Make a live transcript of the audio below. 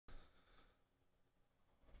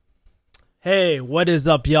Hey, what is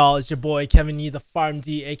up, y'all? It's your boy Kevin Yee, the Farm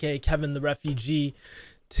D, aka Kevin the Refugee.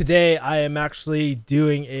 Today, I am actually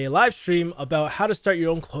doing a live stream about how to start your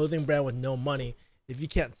own clothing brand with no money. If you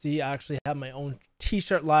can't see, I actually have my own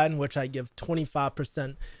T-shirt line, which I give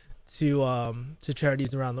 25% to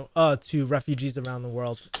charities around the to refugees around the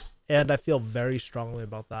world, and I feel very strongly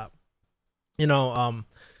about that. You know,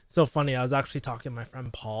 so funny. I was actually talking to my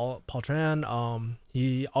friend Paul Tran.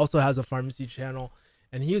 He also has a pharmacy channel,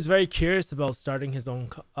 and he was very curious about starting his own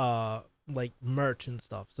like merch and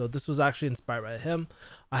stuff. So this was actually inspired by him.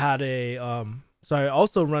 I had a so I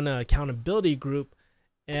also run an accountability group,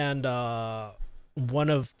 and one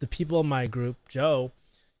of the people in my group, Joe,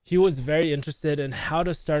 he was very interested in how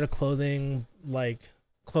to start a clothing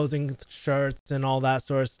shirts and all that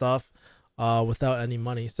sort of stuff without any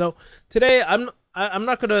money. So today I'm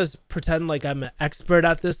not gonna pretend like I'm an expert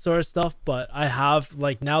at this sort of stuff, but I have,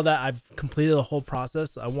 like, now that I've completed the whole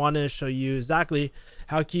process, I want to show you exactly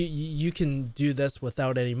how you can do this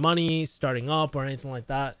without any money starting up or anything like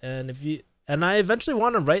that. And I eventually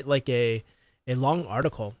want to write like a long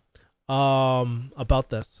article about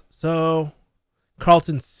this. So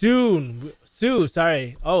Carlton Sue,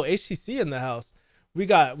 sorry. Oh, HTC in the house. We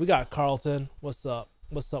got Carlton. What's up?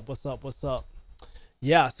 What's up?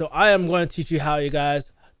 Yeah, so I am going to teach you how, you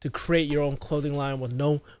guys, to create your own clothing line with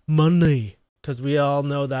no money, because we all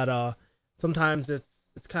know that sometimes it's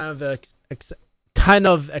kind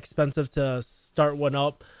of expensive to start one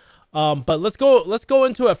up. But let's go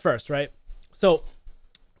into it first, right? So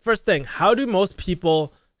first thing, how do most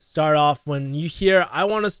people start off when you hear I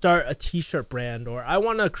want to start a t-shirt brand or I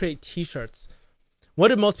want to create t-shirts? What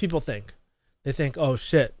do most people think? They think, oh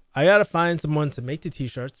shit, I gotta find someone to make the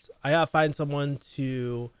t-shirts. I gotta find someone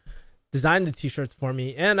to design the t-shirts for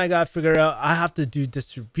me, and I gotta figure out, I have to do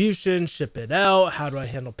distribution, ship it out. How do I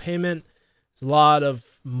handle payment? It's a lot of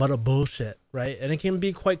muddle bullshit, right? And it can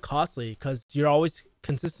be quite costly because you're always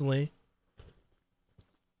consistently,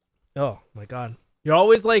 oh my god, you're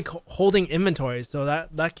always like holding inventory, so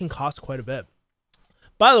that can cost quite a bit.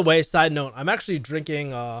 By the way, side note, I'm actually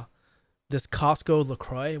drinking this Costco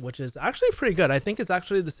LaCroix, which is actually pretty good. I think it's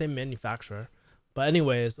actually the same manufacturer. But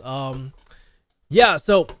anyways, yeah,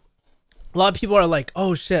 so a lot of people are like,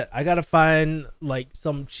 "Oh shit, I got to find like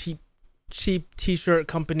some cheap t-shirt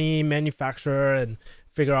company manufacturer and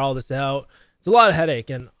figure all this out." It's a lot of headache,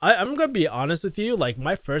 and I'm going to be honest with you, like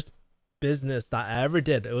my first business that I ever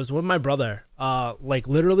did, it was with my brother. Like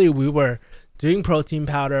literally we were doing protein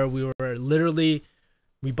powder. We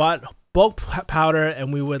bought bulk powder,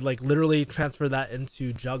 and we would like literally transfer that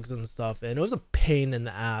into jugs and stuff, and it was a pain in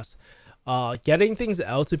the ass. Getting things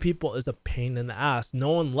out to people is a pain in the ass.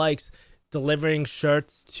 No one likes delivering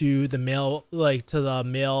shirts to the mail, like to the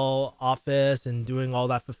mail office, and doing all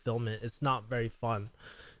that fulfillment. It's not very fun.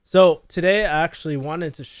 So today I actually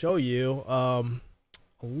wanted to show you a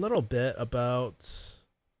little bit about,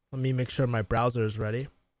 let me make sure my browser is ready.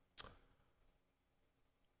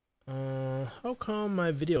 How come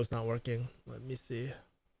my video is not working? Let me see.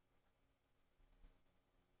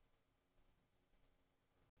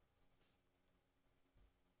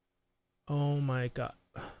 Oh my god.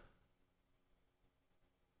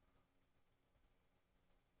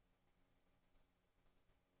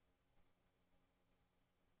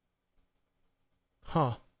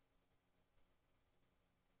 Huh.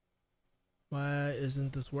 Why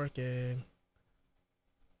isn't this working?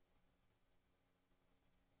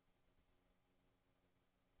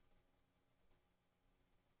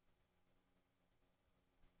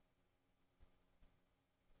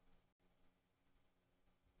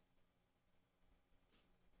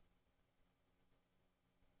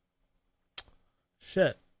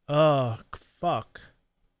 Shit. Oh, fuck.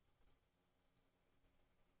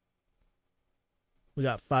 We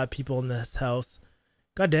got 5 people in this house.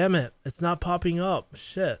 God damn it. It's not popping up.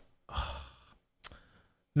 Shit.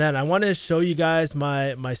 Man, I want to show you guys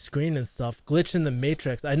my screen and stuff. Glitch in the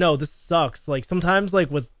matrix. I know this sucks. Like sometimes, like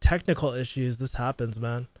with technical issues, this happens,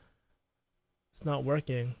 man. It's not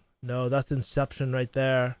working. No, that's Inception right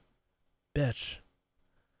there. Bitch.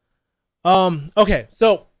 Okay,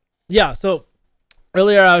 so yeah, so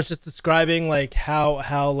earlier I was just describing like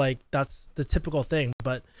how like that's the typical thing,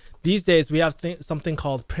 but these days we have something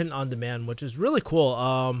called print on demand, which is really cool.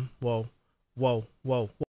 Whoa.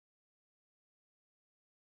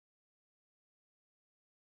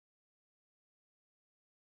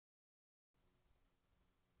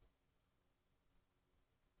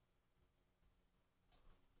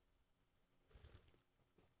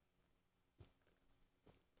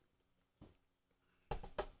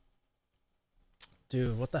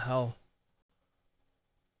 Dude, what the hell?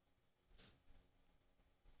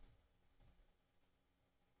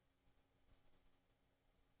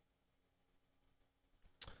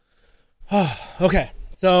 Okay,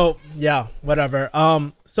 so yeah, whatever.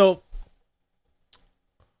 So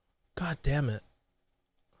god damn it.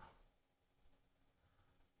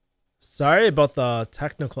 Sorry about the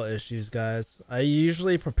technical issues, guys. I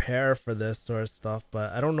usually prepare for this sort of stuff,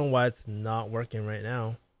 but I don't know why it's not working right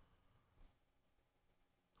now.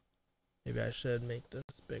 Maybe I should make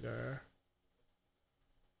this bigger.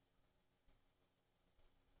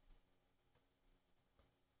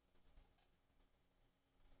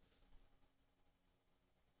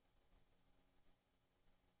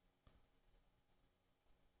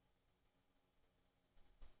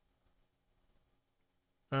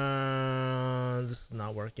 This is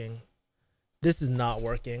not working. This is not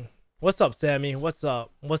working. What's up, Sammy? What's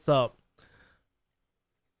up? What's up?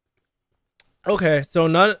 Okay, so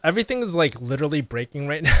not everything is like literally breaking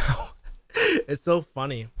right now. It's so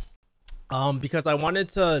funny. Because I wanted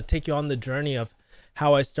to take you on the journey of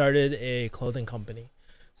how I started a clothing company.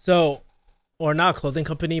 So, or not a clothing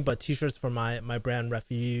company, but t-shirts for my brand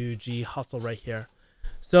Refugee Hustle right here.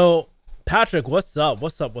 So, Patrick, what's up?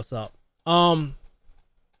 What's up? What's up?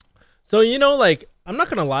 So like I'm not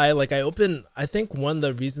gonna lie, like I think one of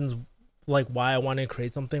the reasons like why I wanted to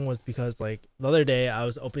create something was because like the other day I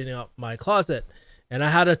was opening up my closet and I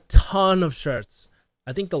had a ton of shirts.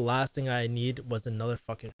 I think the last thing I need was another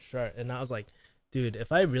fucking shirt. And I was like, dude,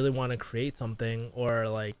 if I really want to create something or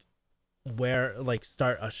like wear like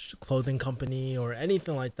start a clothing company or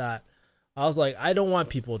anything like that, I was like, I don't want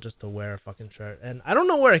people just to wear a fucking shirt. And I don't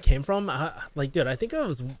know where it came from. Like, dude, I think it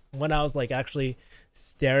was when I was like actually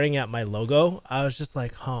staring at my logo. I was just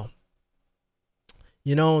like, huh,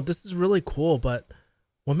 this is really cool, but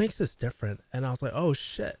what makes this different? And I was like, oh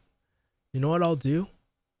shit, you know what I'll do?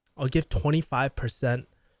 I'll give 25%.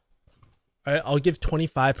 I'll give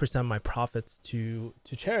 25% of my profits to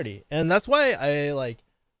charity. And that's why I like,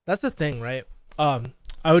 that's the thing, right?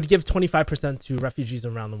 I would give 25% to refugees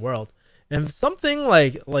around the world. And something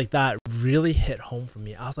like that really hit home for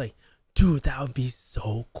me. I was like, dude, that would be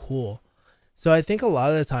so cool. So I think a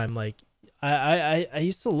lot of the time, like I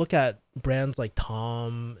used to look at brands like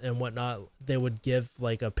Tom and whatnot. They would give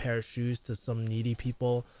like a pair of shoes to some needy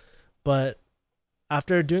people, but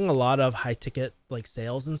after doing a lot of high ticket like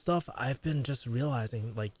sales and stuff, I've been just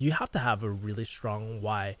realizing like you have to have a really strong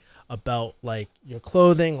why about like your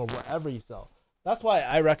clothing or whatever you sell. That's why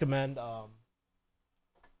I recommend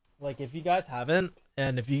like if you guys haven't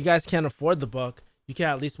and if you guys can't afford the book, you can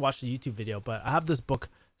at least watch the YouTube video. But I have this book,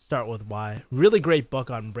 Start With Why. Really great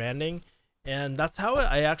book on branding. And that's how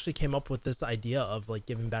I actually came up with this idea of like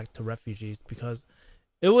giving back to refugees, because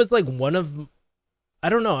it was like one of, I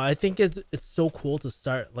don't know, I think it's so cool to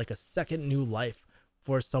start like a second new life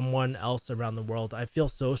for someone else around the world. I feel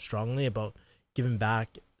so strongly about giving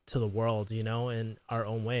back to the world, in our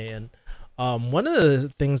own way. And one of the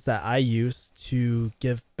things that I use to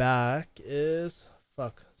give back is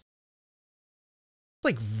fuck.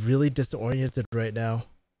 Like really disoriented right now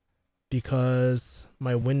because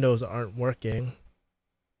my windows aren't working.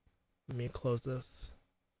 Let me close this.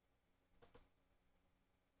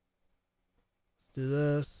 Let's do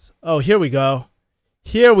this. Oh, here we go.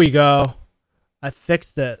 Here we go. I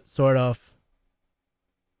fixed it, sort of.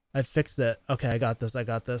 I fixed it. Okay, I got this. I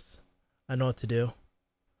got this. I know what to do.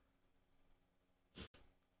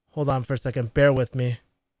 Hold on for a second. Bear with me.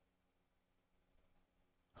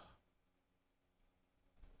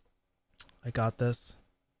 I got this.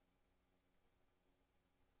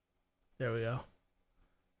 There we go.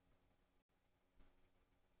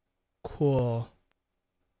 Cool.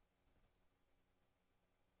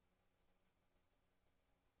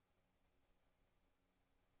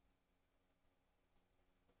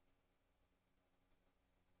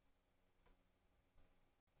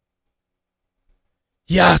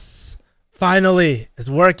 Yes! Finally! It's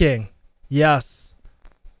working. Yes.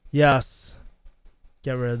 Yes.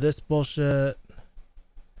 Get rid of this bullshit.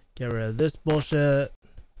 Get rid of this bullshit.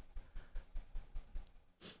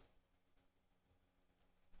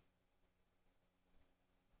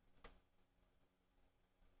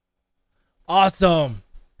 Awesome.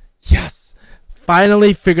 Yes.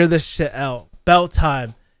 Finally figured this shit out. Belt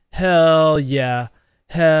time. Hell yeah.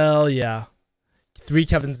 Hell yeah. 3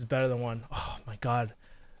 Kevins is better than 1. Oh my god.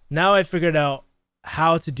 Now I figured out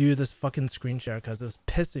how to do this fucking screen share because it was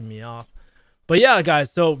pissing me off. But yeah,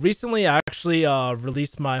 guys, so recently I actually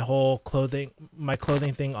released my clothing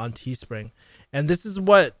thing on Teespring. And this is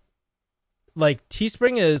what, like,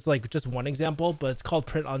 Teespring is like just one example, but it's called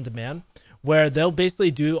Print on Demand, where they'll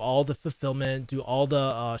basically do all the fulfillment, do all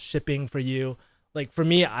the shipping for you. Like for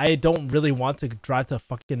me, I don't really want to drive to a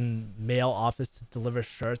fucking mail office to deliver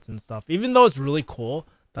shirts and stuff. Even though it's really cool,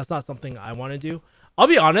 that's not something I want to do. I'll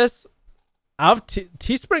be honest,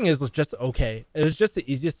 Teespring is just okay. It was just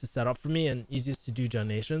the easiest to set up for me and easiest to do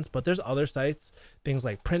donations. But there's other sites, things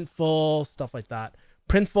like Printful, stuff like that.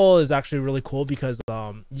 Printful is actually really cool because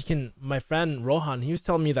you can. My friend Rohan, he was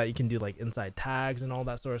telling me that you can do like inside tags and all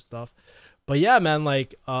that sort of stuff. But yeah, man,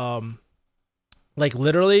 like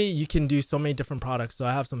literally you can do so many different products. So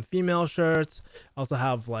I have some female shirts. I also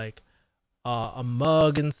have like a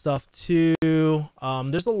mug and stuff too.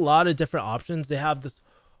 There's a lot of different options. They have this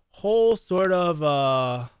whole sort of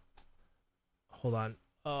hold on,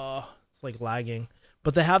 it's like lagging,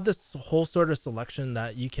 but they have this whole sort of selection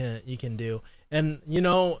that you can do. And you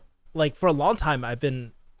know, like for a long time I've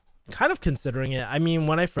been kind of considering it. I mean,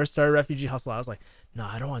 when I first started Refugee Hustle, I was like, no,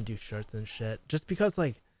 I don't want to do shirts and shit, just because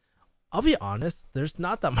like, I'll be honest, there's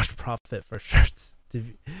not that much profit for shirts, to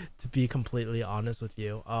be completely honest with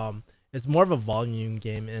you. It's more of a volume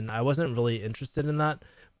game, and I wasn't really interested in that.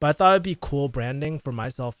 But I thought it'd be cool branding for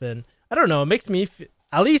myself, and I don't know, it makes me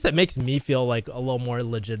at least it makes me feel like a little more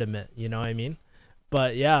legitimate, you know what I mean?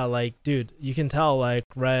 But yeah, like dude, you can tell like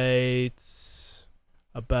right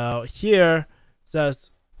about here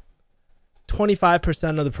says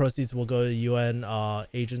 25% of the proceeds will go to UN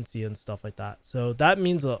agency and stuff like that. So that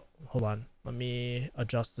means hold on, let me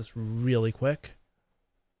adjust this really quick.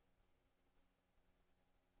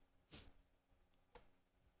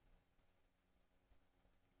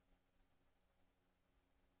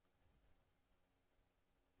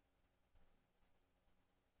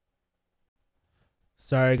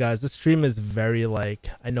 Sorry guys, this stream is very like,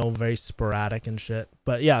 I know, very sporadic and shit.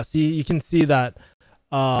 But yeah, see, you can see that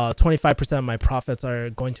 25% of my profits are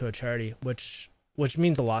going to a charity, which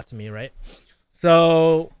means a lot to me, right?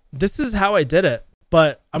 So this is how I did it.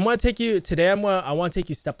 But I'm gonna take you today. I want to take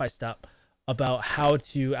you step by step about how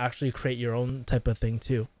to actually create your own type of thing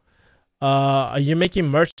too. You're making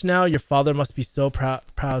merch now. Your father must be so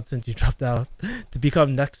proud since you dropped out to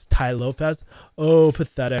become next Ty Lopez. Oh,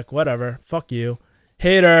 pathetic. Whatever. Fuck you.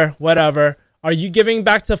 Hater. Whatever. Are you giving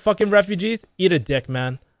back to fucking refugees? Eat a dick,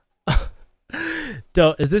 man.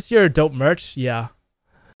 Is this your dope merch? Yeah.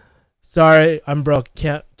 Sorry, I'm broke.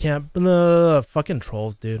 Can't. Blah, blah, blah. Fucking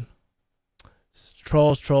trolls, dude.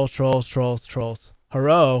 Trolls.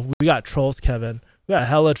 Hello. We got trolls, Kevin. We got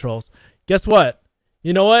hella trolls. Guess what?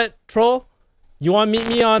 You know what, troll? You want to meet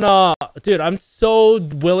me on dude, I'm so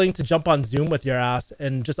willing to jump on Zoom with your ass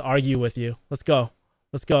and just argue with you. Let's go.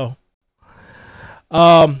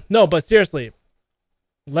 No, but seriously.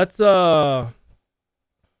 Let's hold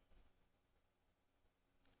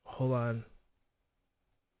on.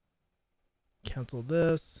 Cancel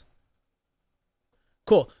this.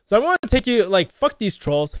 Cool. So I want to take you, like, fuck these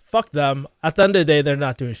trolls. Fuck them. At the end of the day, they're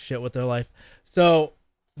not doing shit with their life. So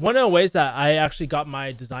one of the ways that I actually got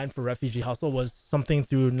my design for Refugee Hustle was something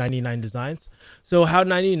through 99 Designs. So how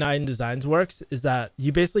 99 Designs works is that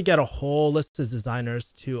you basically get a whole list of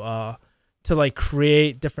designers to like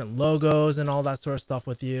create different logos and all that sort of stuff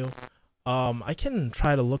with you. I can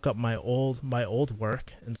try to look up my old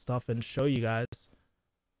work and stuff and show you guys.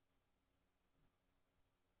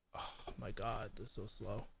 Oh my god, this is so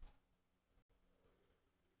slow.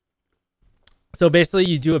 So basically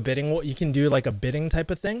you do a bidding, you can do like a bidding type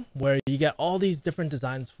of thing where you get all these different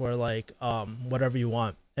designs for like whatever you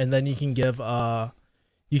want, and then you can give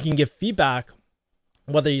feedback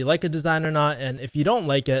whether you like a design or not. And if you don't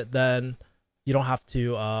like it, then you don't have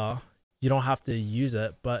to use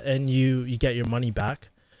it, but and you get your money back.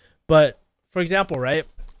 But for example, right,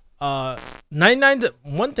 99,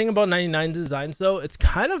 one thing about 99 Designs though, it's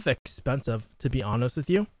kind of expensive, to be honest with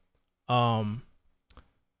you.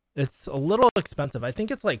 It's a little expensive. I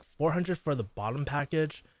think it's like 400 for the bottom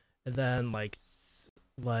package, and then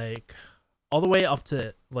like all the way up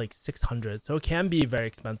to like 600. So it can be very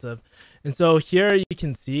expensive. And so here you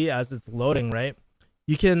can see as it's loading, right?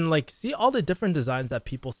 You can like see all the different designs that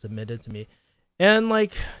people submitted to me. And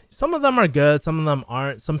like some of them are good, some of them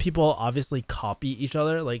aren't. Some people obviously copy each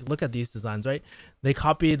other. Like look at these designs, right? They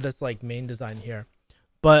copied this like main design here.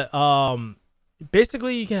 But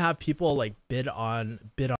basically you can have people like bid on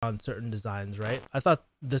certain designs, right? I thought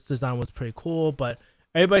this design was pretty cool, but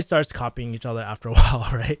everybody starts copying each other after a while,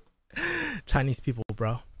 right? Chinese people,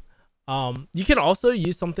 bro. You can also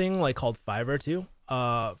use something like called Fiverr too.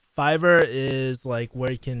 Fiverr is like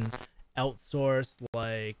where you can outsource,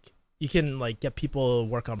 like you can like get people to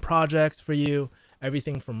work on projects for you,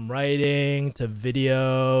 everything from writing to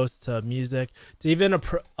videos to music to even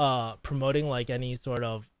promoting like any sort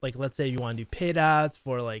of, like, let's say you want to do paid ads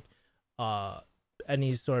for like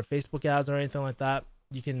any sort of Facebook ads or anything like that.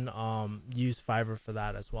 You can use Fiverr for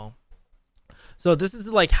that as well. So this is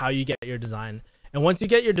like how you get your design. And once you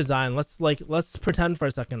get your design, let's pretend for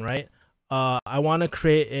a second, right? I want to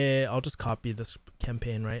create I'll just copy this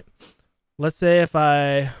campaign, right? Let's say if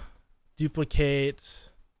I duplicate,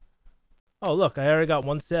 oh look, I already got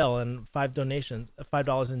one sale and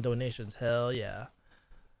 $5 in donations. Hell yeah.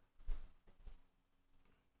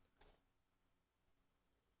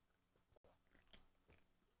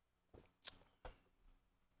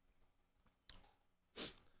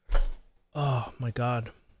 Oh my god.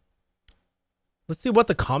 Let's see what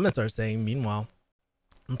the comments are saying meanwhile.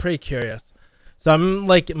 I'm pretty curious. So I'm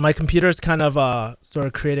like, my computer's kind of sort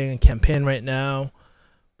of creating a campaign right now.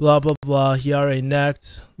 Blah blah blah. He already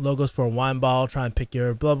necked. Logos for a wine bottle. Try and pick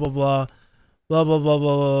your blah blah blah. Blah blah blah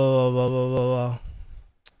blah blah blah blah blah blah.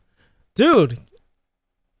 Dude,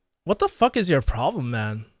 what the fuck is your problem,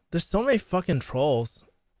 man? There's so many fucking trolls.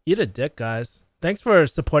 Eat a dick, guys. Thanks for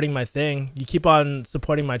supporting my thing. You keep on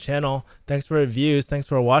supporting my channel. Thanks for reviews. Thanks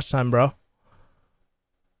for watch time, bro.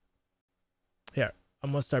 Here, I'm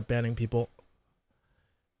gonna start banning people.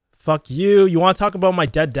 Fuck you. You want to talk about my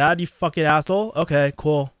dead dad, you fucking asshole? Okay,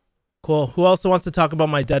 cool. Cool. Who else wants to talk about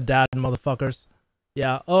my dead dad, motherfuckers?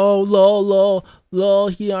 Yeah. Oh, lol,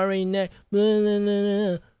 he already neck.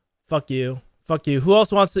 Fuck you. Fuck you. Who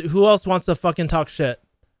else wants to fucking talk shit?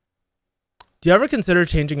 Do you ever consider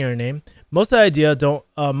changing your name? Most of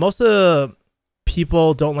the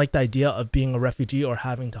people don't like the idea of being a refugee or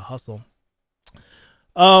having to hustle.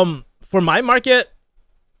 For my market,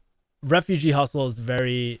 refugee hustle is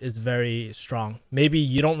very strong. Maybe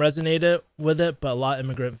you don't resonate with it, but a lot of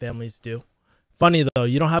immigrant families do. Funny though,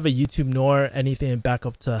 you don't have a YouTube nor anything in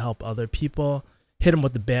backup to help other people. Hit him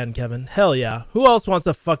with the ban, Kevin. Hell yeah. Who else wants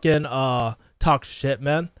to fucking talk shit,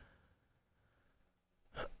 man?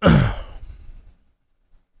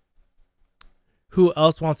 Who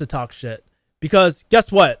else wants to talk shit? Because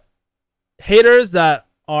guess what? Haters that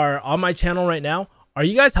are on my channel right now, are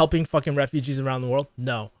you guys helping fucking refugees around the world?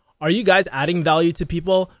 No. Are you guys adding value to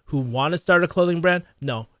people who want to start a clothing brand?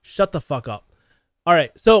 No. Shut the fuck up. All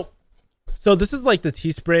right. So this is like the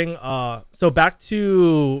Teespring. So back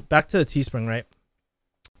to the Teespring, right?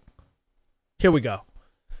 Here we go.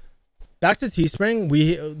 Back to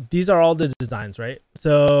Teespring, these are all the designs, right?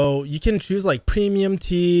 So you can choose like premium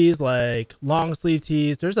tees, like long sleeve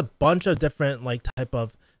tees. There's a bunch of different like type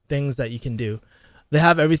of things that you can do. They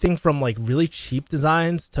have everything from like really cheap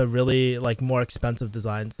designs to really like more expensive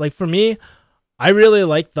designs. Like for me, I really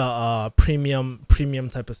like the premium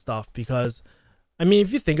type of stuff because, I mean,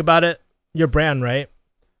 if you think about it, your brand, right?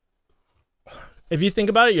 If you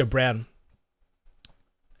think about it, your brand.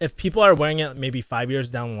 If people are wearing it maybe 5 years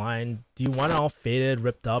down the line, do you want it all faded,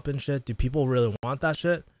 ripped up and shit? Do people really want that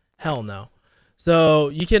shit? Hell no. So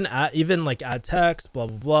you can even like add text, blah,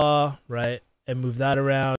 blah, blah, right? And move that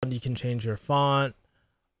around. You can change your font.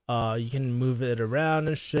 You can move it around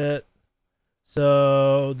and shit.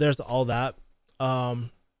 So there's all that.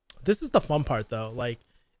 This is the fun part though. Like,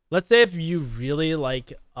 let's say if you really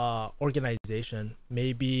like organization,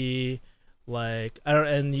 maybe like,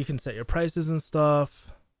 and you can set your prices and stuff.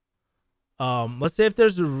 Let's say if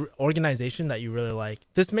there's an organization that you really like,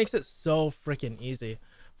 this makes it so freaking easy.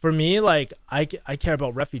 For me, like I care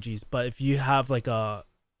about refugees, but if you have like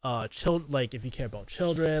if you care about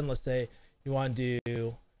children, let's say you want to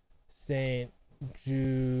do St.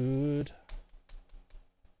 Jude,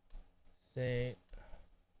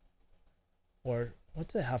 or what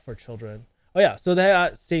do they have for children? Oh yeah, so they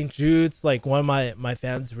got St. Jude's. Like one of my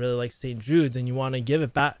fans really likes St. Jude's, and you want to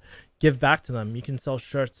give back to them. You can sell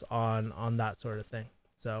shirts on that sort of thing.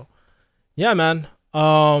 So yeah, man.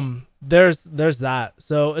 There's that.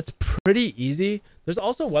 So it's pretty easy. There's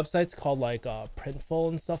also websites called like Printful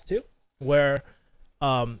and stuff too, where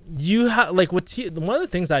you have like one of the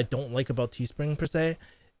things that I don't like about Teespring per se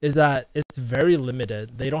is that it's very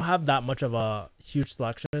limited. They don't have that much of a huge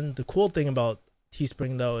selection. The cool thing about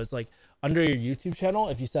Teespring though is like under your YouTube channel,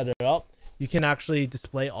 if you set it up, you can actually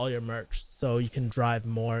display all your merch, so you can drive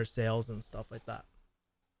more sales and stuff like that.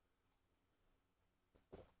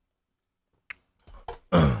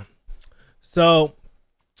 So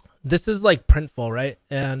this is like Printful, right?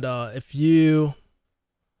 And if you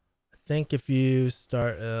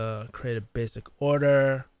start create a basic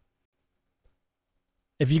order,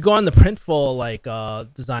 if you go on the Printful like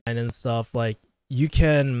design and stuff, like you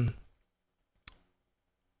can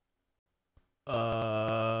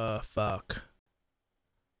fuck,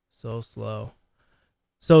 so slow.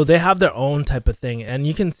 So they have their own type of thing, and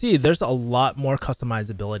you can see there's a lot more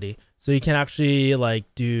customizability. So you can actually like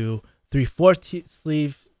do 3/4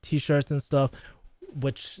 sleeve t-shirts and stuff,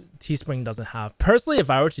 which Teespring doesn't have. Personally, if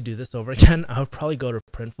I were to do this over again, I would probably go to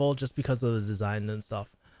Printful just because of the design and stuff.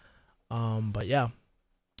 But yeah,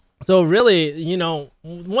 So really,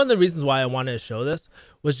 one of the reasons why I wanted to show this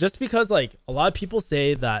was just because like a lot of people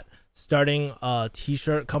say that starting a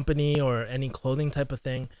t-shirt company or any clothing type of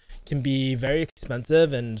thing can be very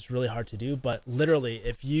expensive and it's really hard to do. But literally,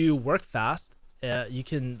 if you work fast, you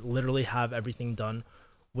can literally have everything done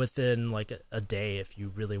within like a day if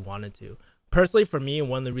you really wanted to. Personally, for me,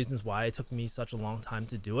 one of the reasons why it took me such a long time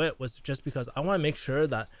to do it was just because I want to make sure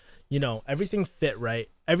that everything fit right,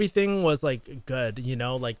 everything was like good,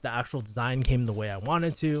 like the actual design came the way I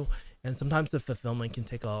wanted to. And sometimes the fulfillment can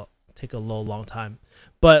take a little long time.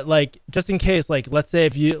 But like, just in case, like, let's say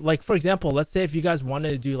if you like, for example, let's say if you guys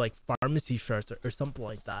wanted to do like pharmacy shirts or something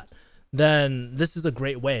like that, then this is a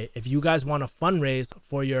great way. If you guys want to fundraise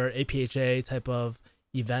for your APHA type of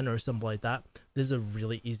event or something like that, this is a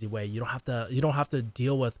really easy way. You don't have to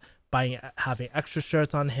deal with having extra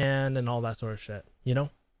shirts on hand and all that sort of shit.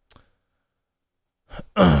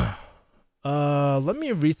 Let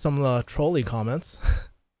me read some of the trolley comments.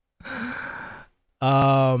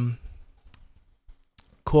 um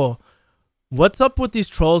Cool. What's up with these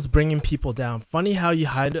trolls bringing people down? Funny how you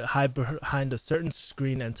hide behind a certain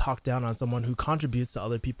screen and talk down on someone who contributes to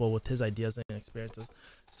other people with his ideas and experiences.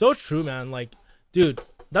 So true, man. Like, dude,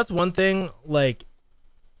 that's one thing. Like,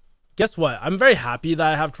 guess what? I'm very happy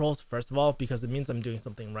that I have trolls, first of all, because it means I'm doing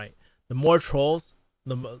something right. The more trolls,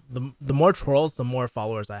 the more trolls, the more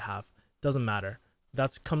followers I have. Doesn't matter.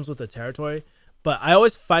 That comes with the territory. But I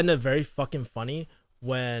always find it very fucking funny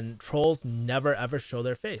when trolls never ever show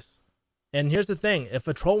their face. And here's the thing, if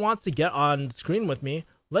a troll wants to get on screen with me,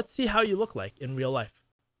 let's see how you look like in real life.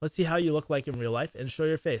 Let's see how you look like in real life and show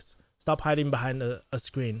your face. Stop hiding behind a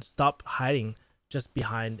screen. Stop hiding just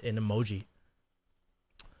behind an emoji.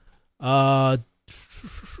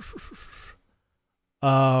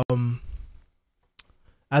 Um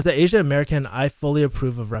as an Asian American, I fully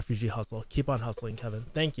approve of refugee hustle. Keep on hustling, Kevin.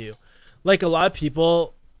 Thank you. Like a lot of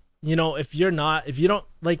people, if you don't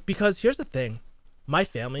like, because here's the thing, my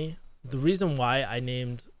family, the reason why I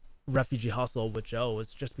named refugee hustle with Joe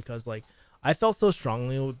was just because like I felt so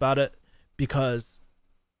strongly about it because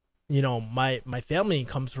my family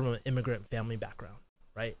comes from an immigrant family background,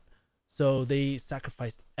 right? So they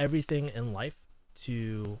sacrificed everything in life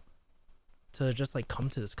to just like come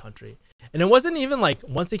to this country. And it wasn't even like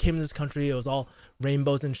once they came to this country it was all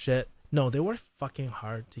rainbows and shit. No, they worked fucking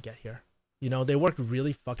hard to get here. They worked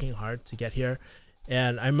really fucking hard to get here.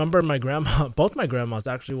 And I remember my grandma, both my grandmas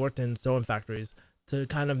actually worked in sewing factories to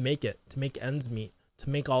kind of make it, to make ends meet, to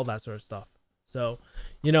make all that sort of stuff. So,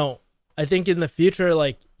 I think in the future,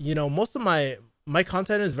 like, most of my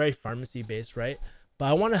content is very pharmacy based, right? But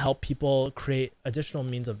I want to help people create additional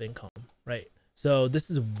means of income, right? So this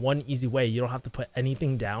is one easy way. You don't have to put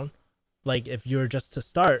anything down. Like if you're just to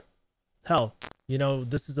start, hell,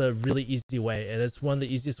 this is a really easy way. And it's one of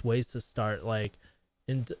the easiest ways to start,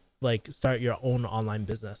 start your own online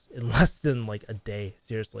business in less than like a day.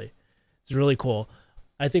 Seriously. It's really cool.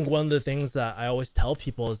 I think one of the things that I always tell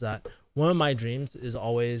people is that one of my dreams is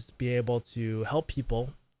always be able to help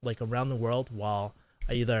people like around the world while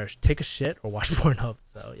I either take a shit or watch Pornhub.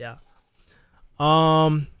 So yeah.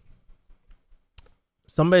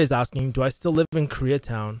 Somebody's asking, do I still live in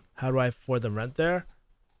Koreatown? How do I afford the rent there?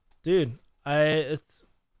 Dude,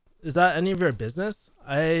 is that any of your business?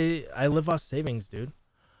 I live off savings, dude.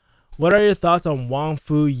 What are your thoughts on Wong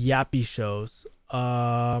Fu Yappy shows?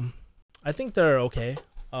 I think they're okay.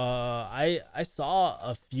 I saw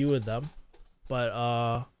a few of them, but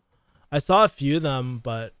I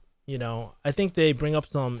think they bring up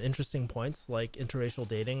some interesting points like interracial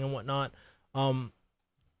dating and whatnot. I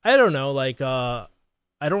don't know, like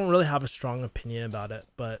I don't really have a strong opinion about it,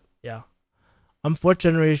 but yeah. I'm fourth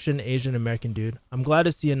generation Asian American dude. I'm glad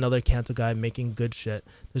to see another Kanto guy making good shit.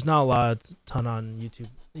 There's not a lot ton on YouTube.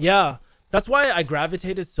 Yeah, that's why I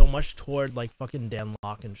gravitated so much toward like fucking Dan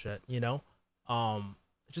Lok and shit,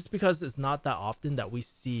 just because it's not that often that we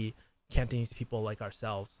see Cantonese people like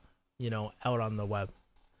ourselves, out on the web.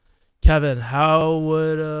 Kevin, how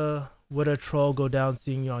would a troll go down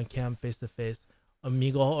seeing you on cam face to face?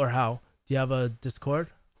 Amigo or how? Do you have a Discord?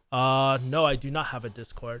 No, I do not have a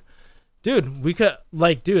Discord. Dude,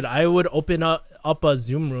 I would open up a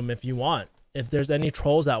Zoom room if you want. If there's any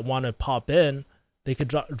trolls that want to pop in, they could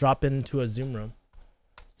drop into a Zoom room.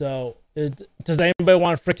 So, does anybody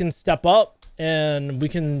want to freaking step up and we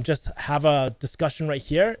can just have a discussion right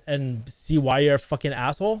here and see why you're a fucking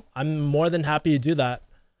asshole? I'm more than happy to do that.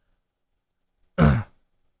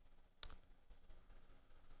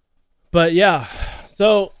 But yeah,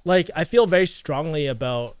 so like I feel very strongly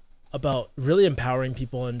about really empowering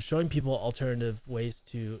people and showing people alternative ways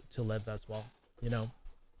to live as well.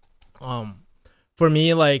 for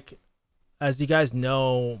me, like, as you guys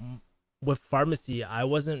know, with pharmacy, I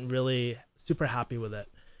wasn't really super happy with it.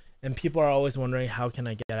 And people are always wondering, how can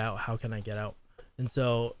I get out? How can I get out? And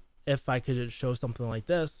so if I could show something like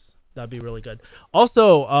this, that'd be really good.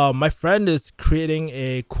 Also, my friend is creating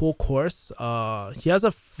a cool course. He has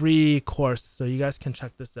a free course, so you guys can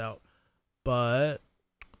check this out. But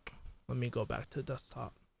let me go back to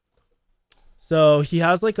desktop. So he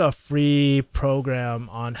has like a free program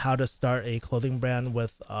on how to start a clothing brand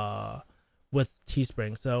with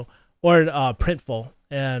Teespring. So or Printful,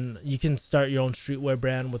 and you can start your own streetwear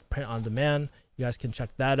brand with print on demand. You guys can check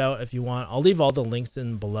that out if you want. I'll leave all the links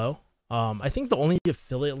in below. I think the only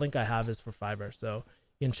affiliate link I have is for Fiverr, so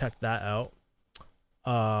you can check that out.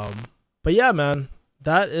 But yeah, man,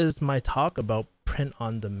 that is my talk about print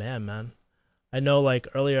on demand, man. I know like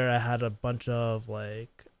earlier I had a bunch of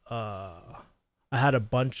like I had a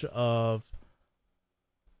bunch of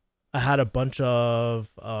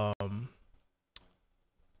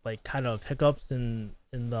like kind of hiccups in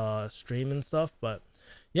the stream and stuff, but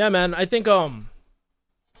yeah, man, I think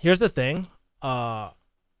here's the thing.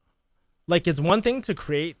 Like, it's one thing to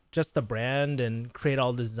create just a brand and create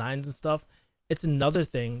all the designs and stuff. It's another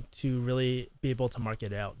thing to really be able to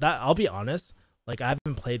market it out. That, I'll be honest, like I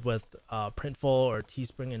haven't played with Printful or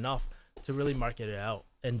Teespring enough to really market it out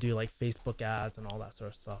and do like Facebook ads and all that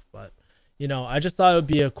sort of stuff. But you know, I just thought it would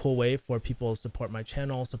be a cool way for people to support my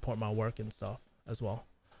channel, support my work and stuff as well.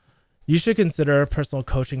 You should consider personal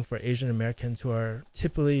coaching for Asian Americans who are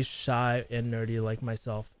typically shy and nerdy like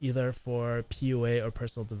myself, either for PUA or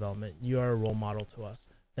personal development. You are a role model to us.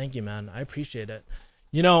 Thank you, man. I appreciate it.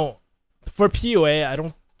 You know, for PUA, I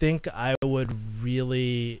don't think I would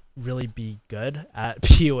really be good at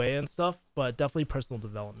PUA and stuff, but definitely personal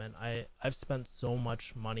development. I've spent so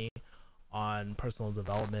much money on personal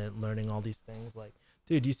development, learning all these things. Like,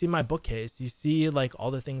 dude, you see my bookcase, you see like all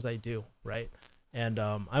the things I do, right? And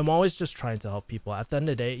I'm always just trying to help people. At the end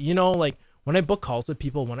of the day, you know, like when I book calls with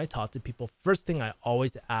people, when I talk to people, first thing I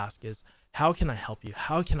always ask is, how can I help you?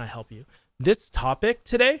 How can I help you? This topic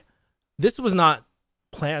today, this was not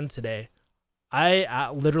planned today.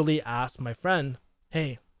 I literally asked my friend,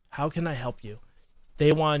 hey, how can I help you?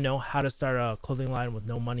 They want to know how to start a clothing line with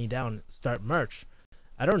no money down, start merch.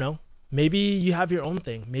 I don't know. Maybe you have your own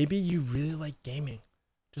thing. Maybe you really like gaming.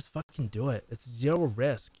 Just fucking do it. It's zero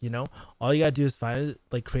risk, you know? All you gotta do is find,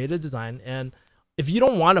 like, create a design. And if you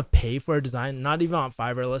don't want to pay for a design, not even on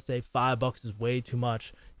Fiverr, let's say $5 is way too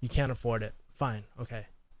much, you can't afford it. Fine, okay.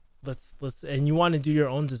 Let's and you want to do your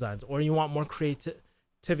own designs, or you want more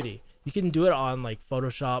creativity, you can do it on like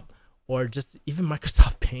Photoshop or just even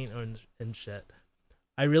Microsoft Paint and shit.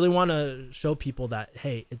 I really want to show people that,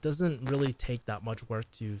 hey, it doesn't really take that much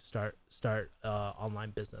work to start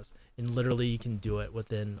online business, and literally you can do it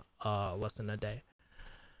within less than a day.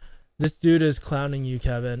 This dude is clowning you,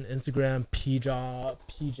 Kevin. Instagram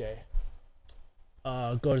PJ.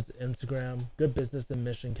 Go to Instagram. Good business and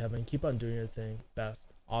mission, Kevin. Keep on doing your thing.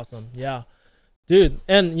 Best. Awesome. Yeah, dude.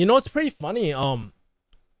 And you know what's pretty funny?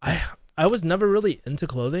 I was never really into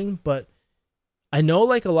clothing, but I know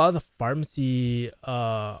like a lot of the pharmacy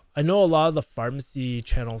I know a lot of the pharmacy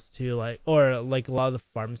channels too, like, or like a lot of the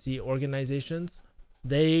pharmacy organizations,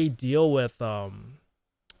 they deal with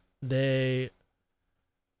they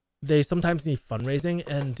sometimes need fundraising.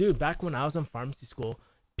 And dude, back when I was in pharmacy school,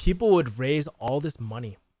 people would raise all this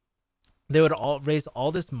money. They would all raise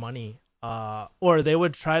all this money, or they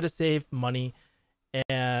would try to save money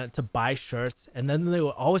and to buy shirts, and then they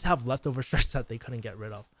would always have leftover shirts that they couldn't get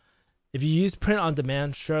rid of. If you use print on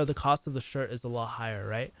demand, sure, the cost of the shirt is a lot higher,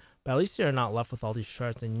 right? But at least you're not left with all these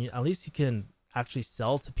shirts, and at least you can actually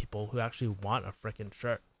sell to people who actually want a freaking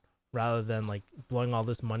shirt, rather than like blowing all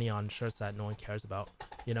this money on shirts that no one cares about,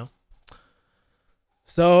 you know?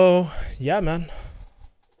 So yeah, man.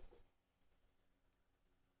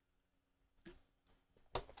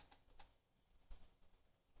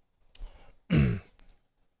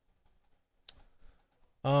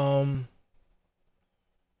 um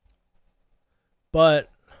but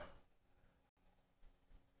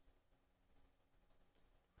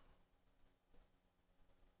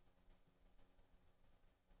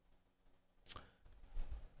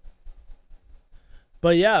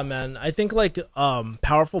yeah, man, I think like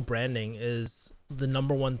powerful branding is the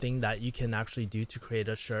number one thing that you can actually do to create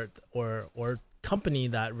a shirt or company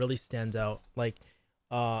that really stands out. Like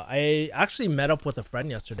I actually met up with a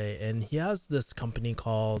friend yesterday, and he has this company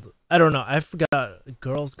called, I don't know, I forgot,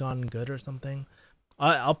 Girls Gone Good or something.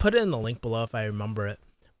 I'll put it in the link below if I remember it.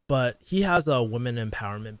 But he has a women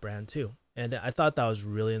empowerment brand too, and I thought that was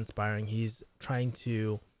really inspiring. He's trying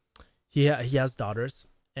to he has daughters,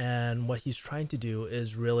 and what he's trying to do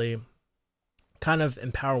is really kind of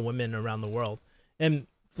empower women around the world. And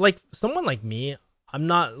like someone like me, I'm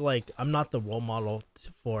not the role model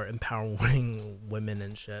for empowering women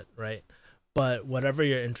and shit, right? But whatever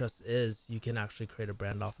your interest is, you can actually create a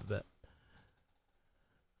brand off of it.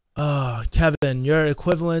 Kevin, you're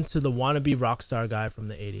equivalent to the wannabe rock star guy from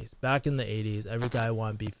the 80s. Back in the 80s, every guy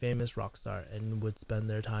wanted to be famous rock star and would spend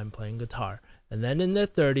their time playing guitar. And then in their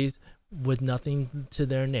 30s, with nothing to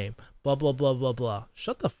their name. Blah, blah, blah, blah, blah.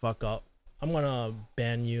 Shut the fuck up. I'm gonna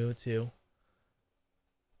ban you too.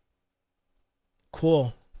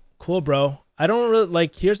 Cool. Cool, bro. I don't really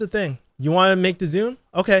like, here's the thing. You want to make the Zune?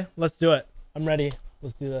 Okay, let's do it. I'm ready.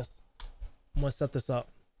 Let's do this. I'm gonna set this up.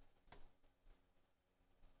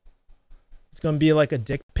 It's gonna be like a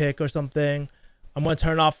dick pic or something. I'm gonna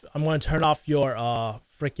turn off your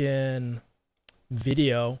freaking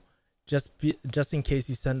video just in case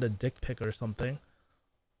you send a dick pic or something.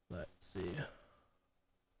 Let's see.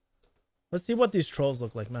 Let's see what these trolls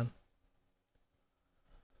look like, man.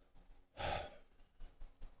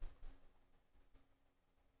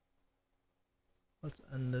 Let's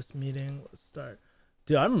end this meeting. Let's start.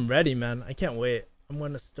 Dude, I'm ready, man. I can't wait. I'm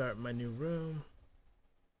gonna start my new room.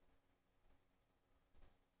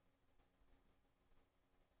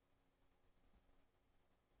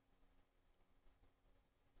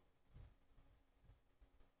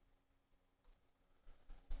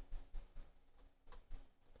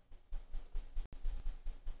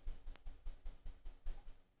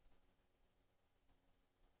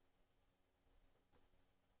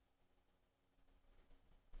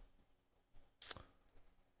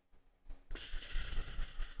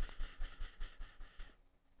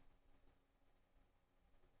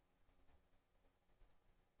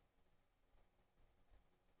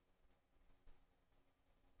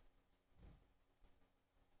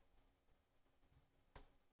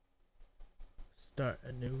 Start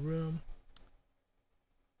a new room.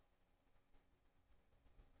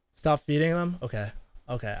 Stop feeding them? Okay.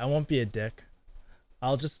 Okay, I won't be a dick.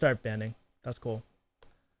 I'll just start banning. That's cool.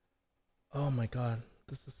 Oh my god.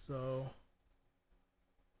 This is so...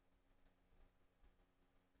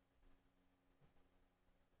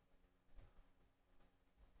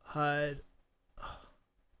 Hide.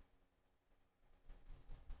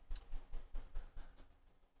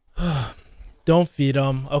 Don't feed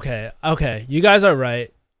them. Okay. Okay. You guys are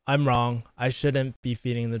right. I'm wrong. I shouldn't be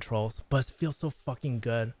feeding the trolls. But it feels so fucking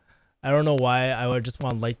good. I don't know why I would just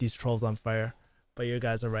want to light these trolls on fire. But you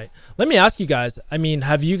guys are right. Let me ask you guys. I mean,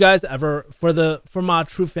 have you guys ever, for my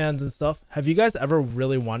true fans and stuff, have you guys ever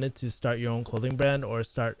really wanted to start your own clothing brand or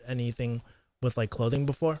start anything with like clothing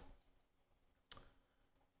before?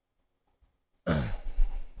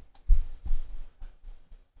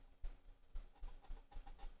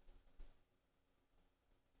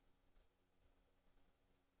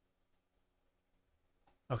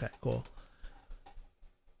 Okay, cool.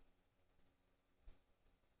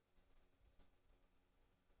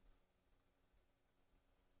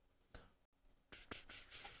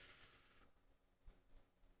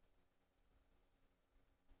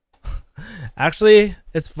 Actually,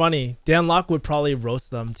 it's funny. Dan Locke would probably roast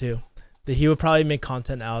them too. He would probably make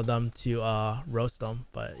content out of them to roast them.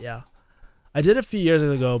 But yeah, I did it a few years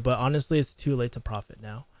ago, but honestly, it's too late to profit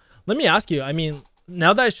now. Let me ask you. I mean,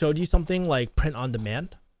 now that I showed you something like print on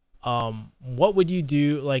demand, what would you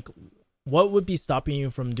do? Like, what would be stopping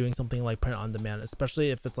you from doing something like print on demand,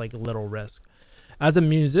 especially if it's like a little risk? As a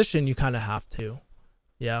musician, you kind of have to.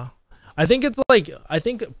 Yeah, I think it's like I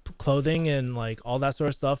think clothing and like all that sort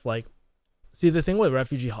of stuff. Like, see the thing with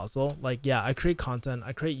Refugee Hustle, like yeah, I create content,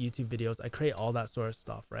 I create YouTube videos, I create all that sort of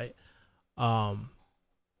stuff, right? Um,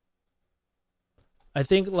 I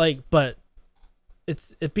think like, but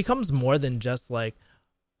it becomes more than just like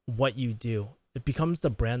what you do. It becomes the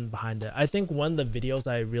brand behind it. I think one of the videos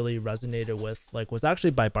I really resonated with like was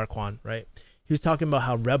actually by Barkwan, right? He was talking about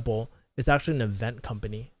how Red Bull is actually an event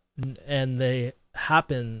company and they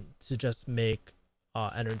happen to just make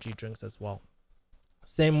energy drinks as well.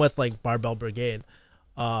 Same with like Barbell Brigade.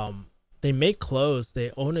 They make clothes,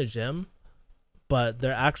 they own a gym, but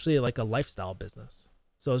they're actually like a lifestyle business.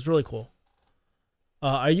 So it's really cool.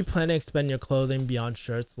 Are you planning to expand your clothing beyond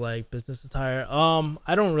shirts like business attire?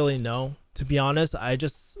 I don't really know. To be honest, I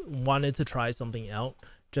just wanted to try something out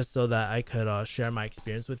just so that I could share my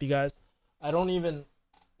experience with you guys. I don't even,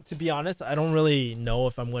 to be honest, I don't really know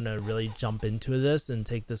if I'm gonna really jump into this and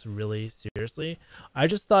take this really seriously. I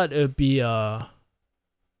just thought it would be um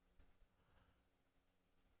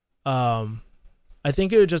I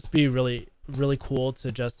think it would just be really really cool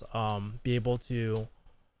to just be able to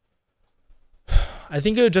I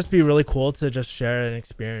think it would just be really cool to just share an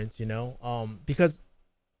experience, you know, because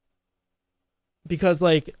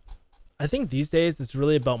like I think these days it's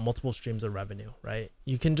really about multiple streams of revenue, right?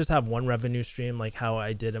 You can just have one revenue stream like how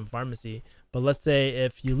I did in pharmacy, but let's say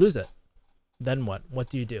if you lose it, then what? What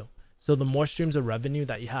do you do? So the more streams of revenue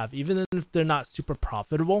that you have, even if they're not super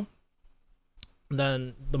profitable,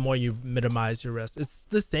 then the more you minimize your risk. It's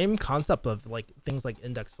the same concept of like things like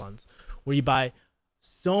index funds, where you buy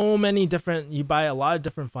you buy a lot of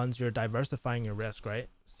different funds, you're diversifying your risk, right?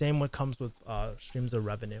 Same what comes with streams of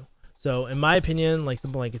revenue. So in my opinion, like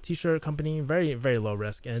something like a t-shirt company, very, very low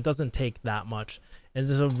risk, and it doesn't take that much. And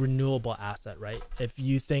it's a renewable asset, right? If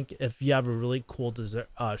you have a really cool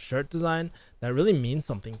shirt design that really means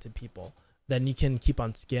something to people, then you can keep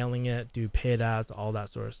on scaling it, do paid ads, all that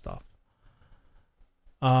sort of stuff.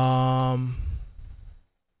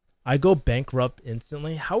 I go bankrupt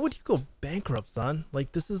instantly. How would you go bankrupt, son?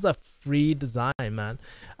 Like, this is the free design, man.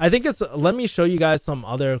 I think let me show you guys some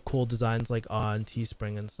other cool designs like on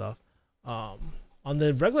Teespring and stuff. On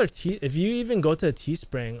the regular if you even go to a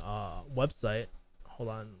Teespring website, hold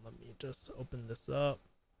on, let me just open this up.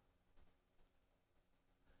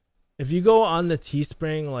 If you go on the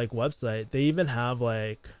Teespring like website, they even have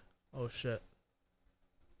like, oh shit.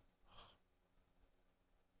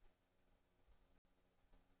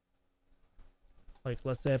 Like,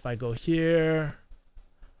 let's say if I go here,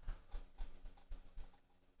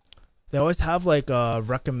 they always have like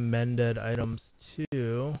recommended items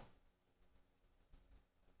too.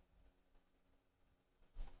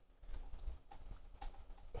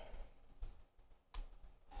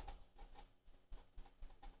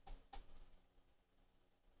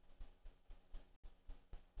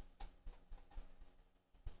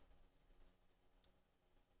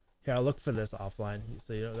 Here, I'll look for this offline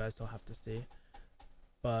so you guys don't have to see.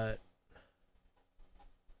 But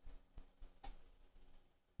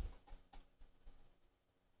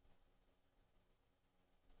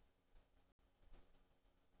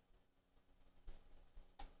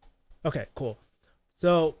okay, cool.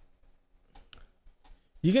 So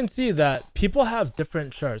you can see that people have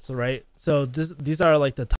different shirts, right? So these are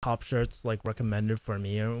like the top shirts like recommended for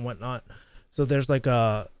me and whatnot. So there's like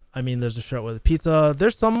there's a shirt with a pizza.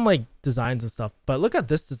 There's some like designs and stuff, but look at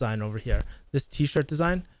this design over here. This t-shirt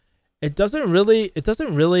design. It doesn't really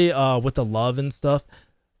with the love and stuff.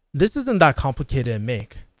 This isn't that complicated to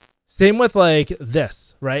make. Same with like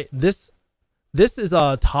this, right? This is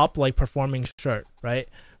a top like performing shirt, right?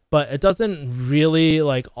 But it doesn't really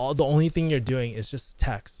like the only thing you're doing is just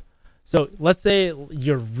text. So let's say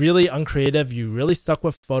you're really uncreative, you really suck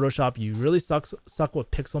with Photoshop, you really suck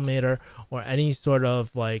with Pixelmator or any sort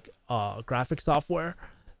of like graphic software,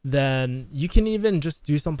 then you can even just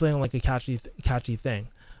do something like a catchy thing.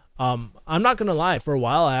 I'm not gonna lie, for a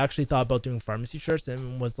while I actually thought about doing pharmacy shirts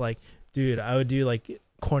and was like, dude, I would do like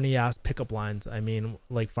corny ass pickup lines. I mean,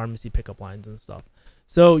 like pharmacy pickup lines and stuff.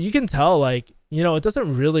 So you can tell, like, you know, it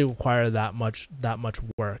doesn't really require that much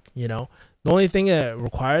work, you know. The only thing it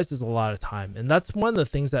requires is a lot of time. And that's one of the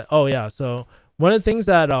things that, so one of the things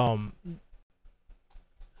that I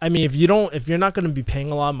mean, if you're not going to be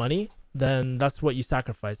paying a lot of money, then that's what you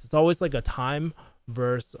sacrifice. It's always like a time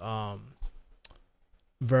versus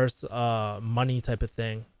money type of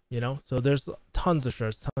thing, you know. So there's tons of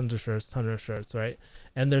shirts, right?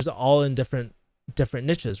 And there's all in different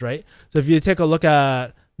niches, right? So if you take a look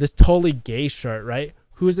at this totally gay shirt, right,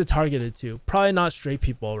 who is it targeted to? Probably not straight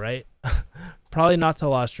people, right? Probably not to a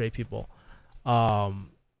lot of straight people.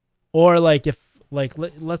 Or like if like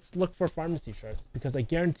let's look for pharmacy shirts, because I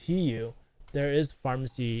guarantee you there's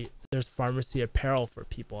pharmacy apparel for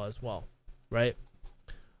people as well, right?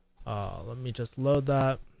 Let me just load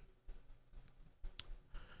that.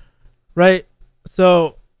 Right,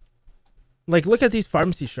 so like look at these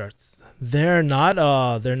pharmacy shirts. They're not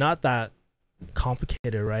that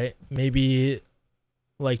complicated, right? Maybe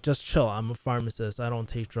like just chill, I'm a pharmacist, I don't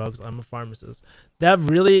take drugs, I'm a pharmacist.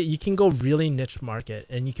 You can go really niche market,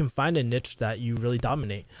 and you can find a niche that you really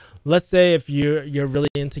dominate. Let's say if you're really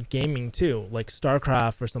into gaming too, like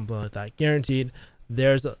StarCraft or something like that, guaranteed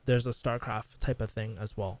there's a StarCraft type of thing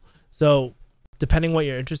as well. So depending what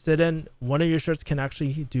you're interested in, one of your shirts can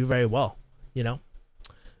actually do very well, you know.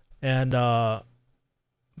 And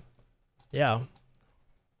yeah.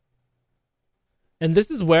 And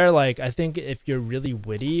this is where, like, I think if you're really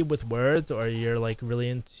witty with words, or you're like really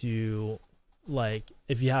into, like,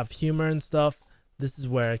 if you have humor and stuff, this is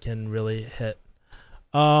where it can really hit.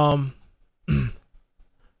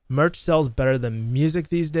 Merch sells better than music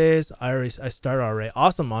these days. I started already.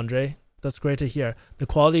 Awesome, Andre. That's great to hear. The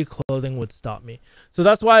quality of clothing would stop me. So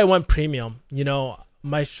that's why I went premium. You know,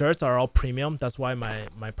 my shirts are all premium. That's why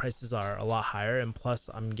my prices are a lot higher. And plus,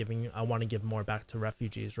 I want to give more back to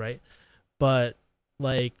refugees, right? But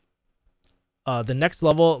like the next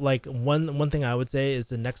level, like one thing I would say is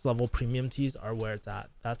the next level premium tees are where it's at.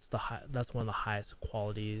 That's one of the highest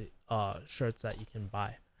quality shirts that you can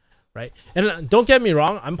buy, right? And don't get me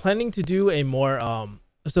wrong, I'm planning to do a more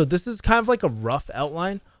so this is kind of like a rough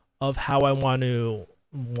outline of how I want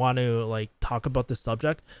to like talk about this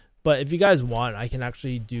subject. But if you guys want, I can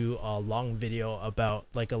actually do a long video about,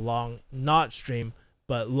 like, a long, not stream,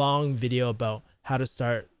 but long video about how to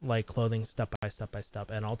start like clothing step by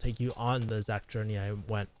step, and I'll take you on the exact journey I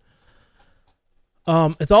went.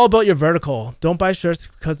 It's all about your vertical. Don't buy shirts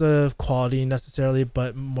because of quality necessarily,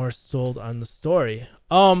 but more sold on the story.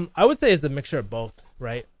 I would say it's a mixture of both,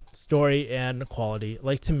 right? Story and quality.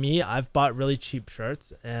 Like, to me, I've bought really cheap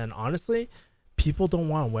shirts, and honestly, people don't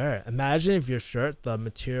want to wear it. Imagine if your shirt, the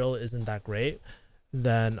material isn't that great,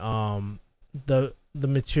 then the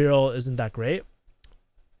material isn't that great.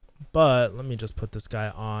 But let me just put this guy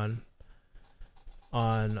on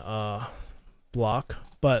block.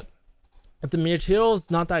 But if the material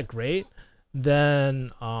is not that great,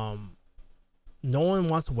 then no one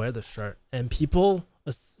wants to wear the shirt. And people,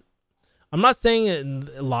 I'm not saying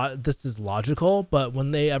this is logical, but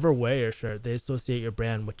when they ever wear your shirt, they associate your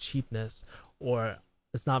brand with cheapness, or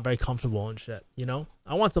it's not very comfortable and shit, you know?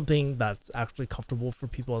 I want something that's actually comfortable for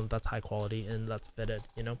people, and that's high quality and that's fitted,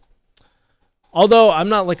 you know? Although I'm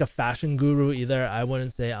not like a fashion guru either. I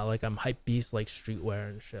wouldn't say I'm hype beast like streetwear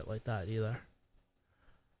and shit like that either.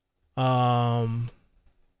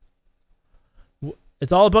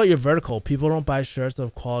 It's all about your vertical. People don't buy shirts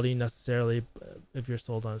of quality necessarily if you're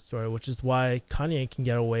sold on a story, which is why Kanye can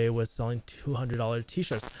get away with selling $200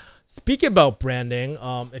 t-shirts. Speaking about branding,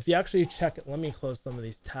 if you actually check it, let me close some of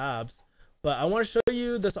these tabs, but I want to show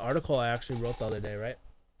you this article I actually wrote the other day, right?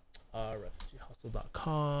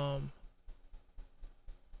 Refugeehustle.com.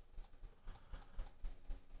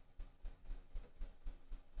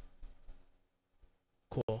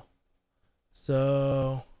 Cool.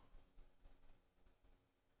 So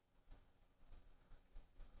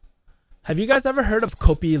have you guys ever heard of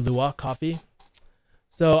Kopi Luwak coffee?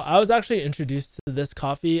 So I was actually introduced to this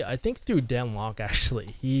coffee, I think through Dan Lok,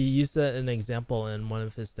 actually. He used it as an example in one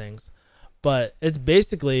of his things. But it's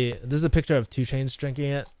basically, this is a picture of 2 Chainz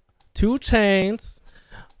drinking it. 2 Chainz.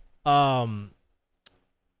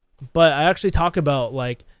 But I actually talk about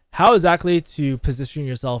like how exactly to position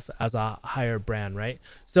yourself as a higher brand, right?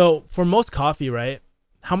 So for most coffee, right?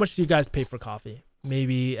 How much do you guys pay for coffee?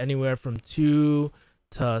 Maybe anywhere from $2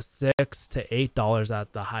 to $6 to $8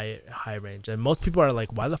 at the high range. And most people are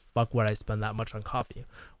like, why the fuck would I spend that much on coffee?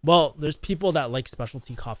 Well, there's people that like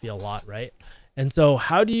specialty coffee a lot, right? And so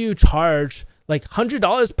how do you charge like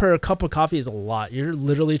 $100 per cup of coffee is a lot. You're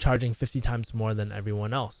literally charging 50 times more than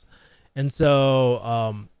everyone else. And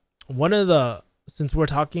so since we're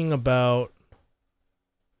talking about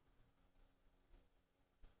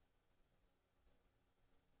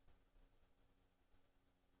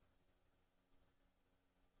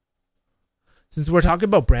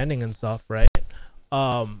branding and stuff, right?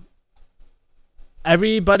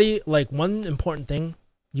 Everybody, like, one important thing,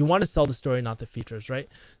 you want to sell the story, not the features, right?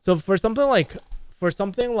 So for something like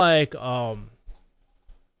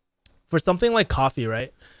coffee,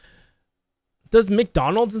 right? Does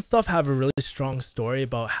McDonald's and stuff have a really strong story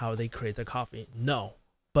about how they create their coffee? No.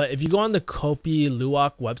 But if you go on the Kopi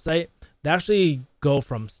Luwak website, they actually go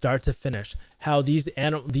from start to finish. How these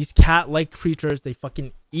cat-like creatures, they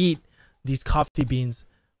fucking eat these coffee beans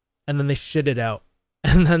and then they shit it out.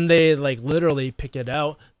 And then they like literally pick it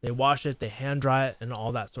out, they wash it, they hand dry it, and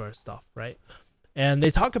all that sort of stuff, right? And they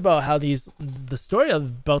talk about how the story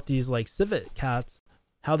about these like civet cats,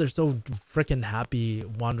 how they're so freaking happy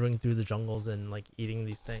wandering through the jungles and like eating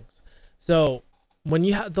these things. So when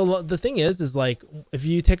you have the thing is like, if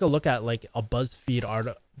you take a look at like a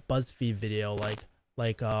BuzzFeed video, like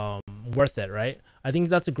Worth It, right? I think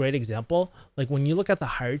that's a great example. Like when you look at the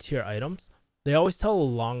higher tier items, they always tell a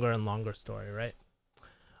longer and longer story, right?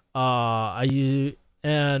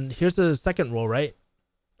 And here's the second rule, right?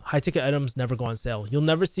 High ticket items never go on sale. You'll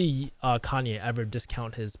never see Kanye ever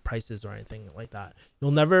discount his prices or anything like that.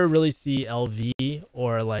 You'll never really see LV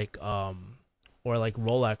or like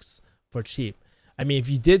Rolex for cheap. I mean, if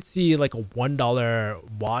you did see like a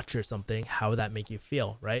 $1 watch or something, how would that make you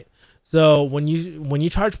feel, right? So when you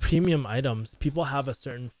charge premium items, people have a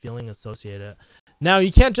certain feeling associated. Now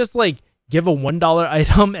you can't just like give a $1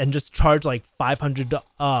 item and just charge like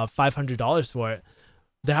 $500 for it.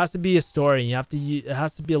 There has to be a story. It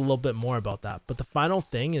has to be a little bit more about that. But the final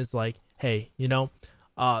thing is like, hey, this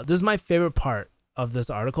is my favorite part. of this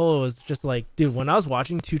article. It was just like, dude, when I was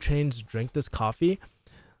watching 2 Chainz drink this coffee,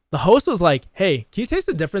 the host was like, hey, can you taste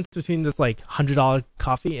the difference between this like $100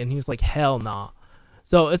 coffee? And he was like, hell nah.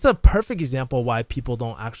 So it's a perfect example why people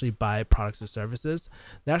don't actually buy products or services.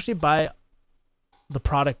 They actually buy the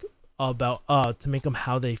product about to make them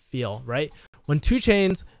how they feel, right? When 2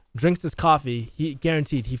 Chainz drinks this coffee, he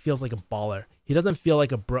guaranteed he feels like a baller. He doesn't feel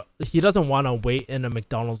like a bro. He doesn't want to wait in a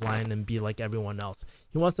McDonald's line and be like everyone else.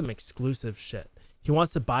 He wants some exclusive shit. He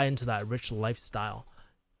wants to buy into that rich lifestyle.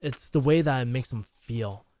 It's the way that it makes him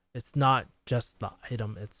feel. It's not just the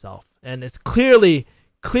item itself. And it's clearly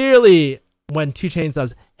when 2 Chainz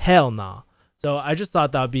says hell nah. So I just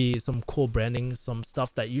thought that would be some cool branding, some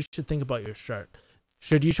stuff that you should think about your shirt.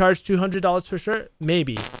 Should you charge $200 per shirt?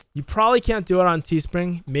 Maybe. You probably can't do it on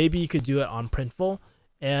Teespring. Maybe you could do it on Printful.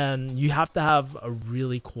 And you have to have a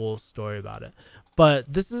really cool story about it.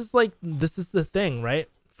 But this is the thing, right?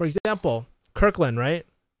 For example, Kirkland, right?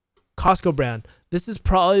 Costco brand. This is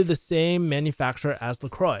probably the same manufacturer as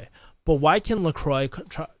LaCroix. But why can LaCroix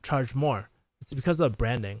charge more? It's because of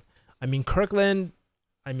branding. I mean, Kirkland,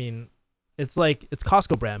 it's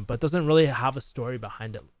Costco brand, but it doesn't really have a story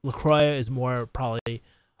behind it. LaCroix is probably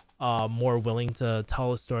more willing to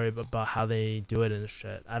tell a story about how they do it and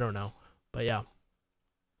shit. I don't know. But yeah.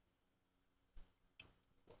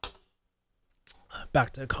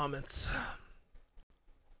 Back to the comments.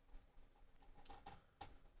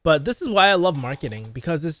 But this is why I love marketing,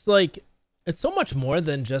 because it's so much more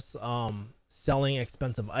than just selling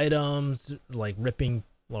expensive items, like ripping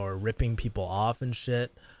people off and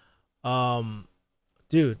shit.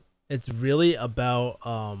 Dude, it's really about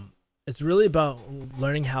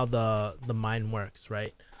learning how the mind works,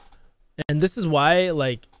 right? And this is why,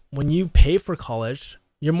 like, when you pay for college,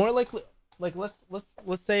 you're more likely, like,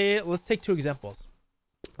 let's take 2 examples.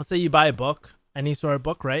 Let's say you buy a book, any sort of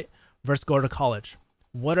book, right? Versus go to college.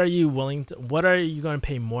 What are you going to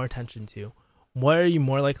pay more attention to? What are you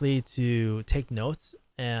more likely to take notes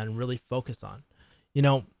and really focus on? You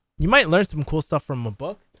know, you might learn some cool stuff from a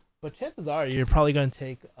book, but chances are you're probably going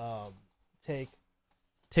to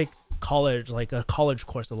take college, like a college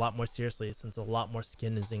course, a lot more seriously, since a lot more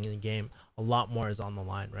skin is in the game, a lot more is on the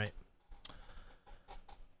line, right?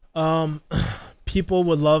 People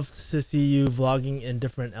would love to see you vlogging in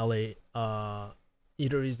different LA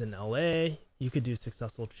eateries in LA. You could do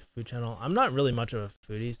successful food channel. I'm not really much of a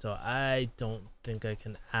foodie, so I don't think I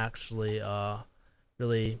can actually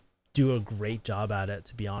really do a great job at it,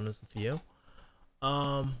 to be honest with you.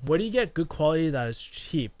 Where do you get good quality that is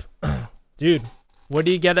cheap? Dude, where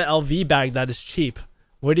do you get an LV bag that is cheap?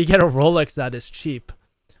 Where do you get a Rolex that is cheap?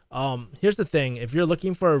 Here's the thing. If you're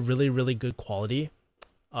looking for a really, really good quality,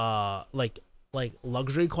 like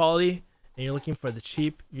luxury quality, and you're looking for the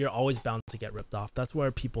cheap, you're always bound to get ripped off. That's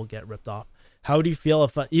where people get ripped off. How would you feel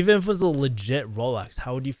if, even if it was a legit Rolex,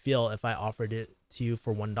 how would you feel if I offered it to you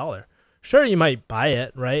for $1? Sure, you might buy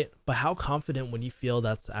it, right? But how confident would you feel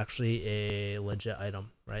that's actually a legit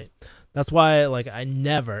item, right? That's why, like, I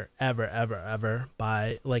never, ever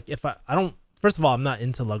buy, like, if I don't, first of all, I'm not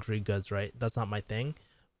into luxury goods, right? That's not my thing.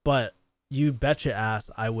 But you bet your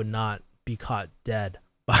ass I would not be caught dead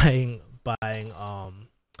buying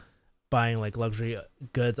like luxury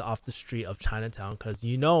goods off the street of Chinatown, because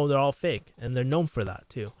you know they're all fake, and they're known for that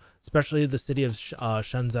too, especially the city of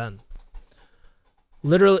Shenzhen.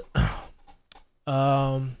 Literally,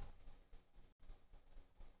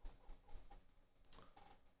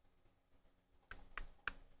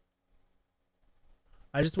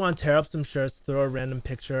 I just want to tear up some shirts, throw a random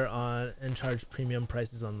picture on, and charge premium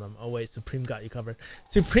prices on them. Oh wait, Supreme got you covered.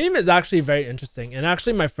 Supreme is actually very interesting, and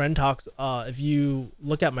actually my friend talks, if you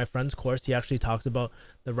look at my friend's course, he actually talks about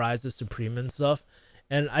the rise of Supreme and stuff.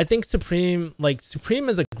 And I think Supreme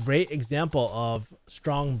is a great example of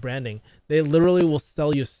strong branding. They literally will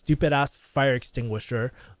sell you a stupid ass fire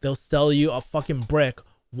extinguisher. They'll sell you a fucking brick.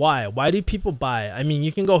 Why do people buy? I mean,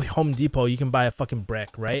 you can go Home Depot, you can buy a fucking brick,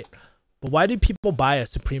 right? But why do people buy a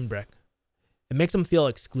Supreme brick? It makes them feel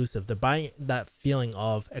exclusive. They're buying that feeling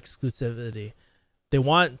of exclusivity. They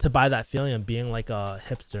want to buy that feeling of being like a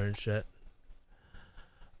hipster and shit.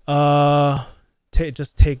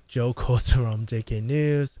 Just take Joe Costa from JK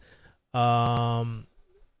News.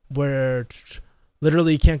 Where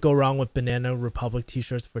literally you can't go wrong with Banana Republic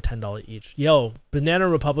t-shirts for $10 each. Yo, Banana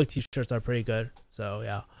Republic t-shirts are pretty good. So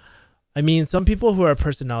yeah. I mean, some people who are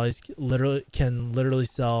personalities can literally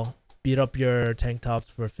beat up your tank tops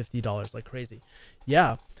for $50 like crazy.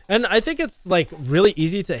 Yeah. And I think it's like really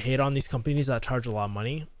easy to hate on these companies that charge a lot of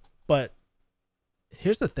money, but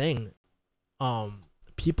here's the thing.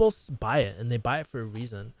 People buy it, and they buy it for a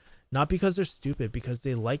reason. not because they're stupid, because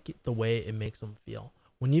they like the way it makes them feel.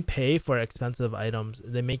 When you pay for expensive items,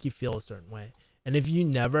 they make you feel a certain way. And if you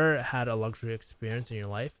never had a luxury experience in your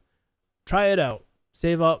life, try it out.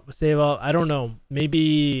 Save up, save up. I don't know.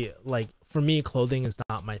 Maybe like for me, clothing is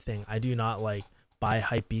not my thing. I do not like buy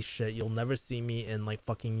hype beast shit. You'll never see me in like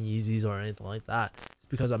fucking Yeezys or anything like that. It's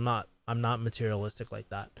because I'm not materialistic like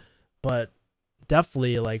that. But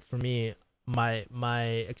definitely like for me, my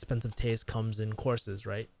expensive taste comes in courses,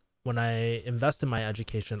 right? When I invest in my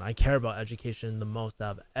education, I care about education the most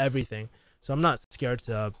out of everything. So I'm not scared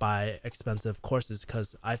to buy expensive courses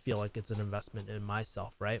because I feel like it's an investment in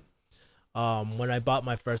myself, right? When I bought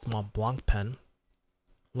my first Mont Blanc pen,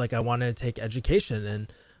 like I wanted to take education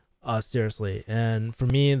and seriously. And for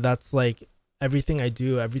me, that's like everything I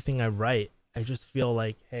do, everything I write. I just feel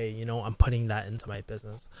like, hey, I'm putting that into my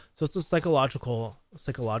business. So it's a psychological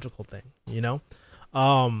thing,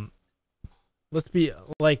 Um, let's be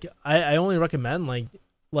like, I only recommend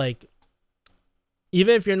like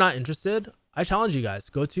even if you're not interested, I challenge you guys,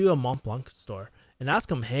 go to a Mont Blanc store and ask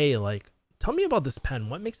them, hey, like, tell me about this pen.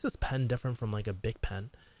 What makes this pen different from like a big pen?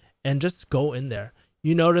 And just go in there.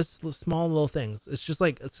 You notice the small little things. It's just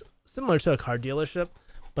like, it's similar to a car dealership,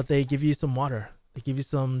 but they give you some water, they give you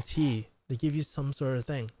some tea, they give you some sort of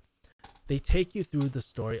thing. They take you through the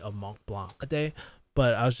story of Mont Blanc a day.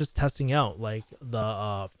 But I was just testing out like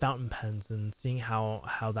the fountain pens and seeing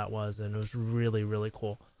how that was, and it was really really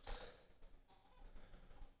cool.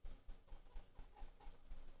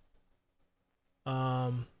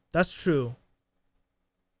 That's true.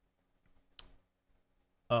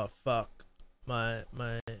 Oh fuck, my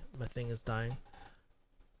thing is dying.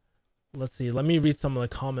 Let's see. Let me read some of the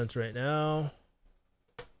comments right now.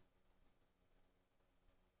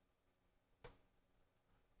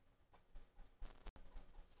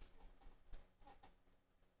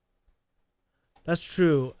 That's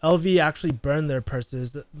true. LV actually burn their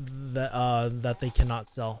purses that they cannot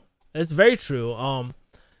sell. It's very true.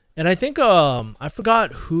 And I think I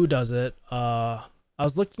forgot who does it. I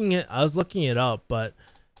was looking it up, but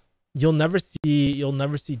you'll never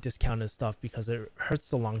see discounted stuff because it hurts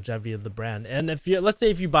the longevity of the brand. And if you, let's say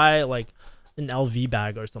if you buy like an LV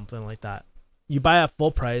bag or something like that, you buy at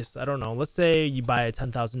full price. I don't know. Let's say you buy a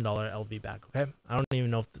 $10,000 LV bag. Okay, I don't even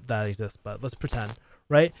know if that exists, but let's pretend,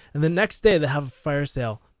 right? And the next day they have a fire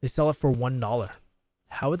sale. They sell it for $1.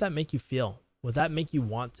 How would that make you feel? Would that make you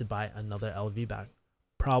want to buy another LV bag?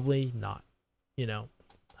 Probably not. You know.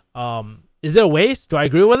 Is it a waste? Do I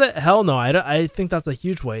agree with it? Hell no. I think that's a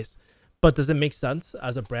huge waste. But does it make sense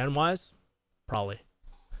as a brand wise? Probably.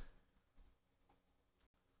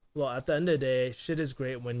 Well, at the end of the day, shit is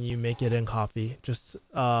great when you make it in coffee. Just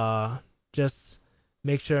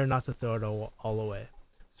make sure not to throw it all away.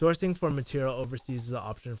 Sourcing for material overseas is an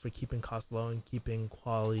option for keeping costs low and keeping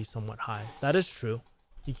quality somewhat high. That is true.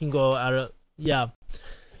 You can go out of, yeah.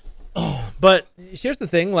 But here's the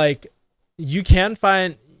thing, like you can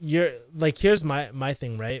find your, like here's my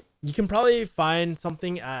thing, right? You can probably find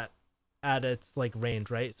something at its like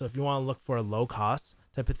range, right? So if you want to look for a low cost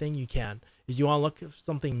type of thing, you can. If you want to look for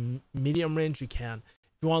something medium range, you can.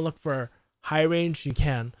 If you want to look for high range, you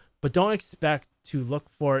can. But don't expect to look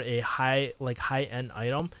for a high end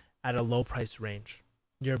item at a low price range.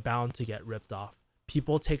 You're bound to get ripped off.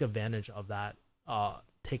 People take advantage of that.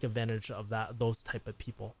 Take advantage of that. Those type of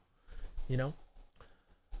people. You know.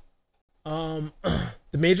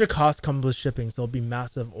 The major cost comes with shipping, so it'll be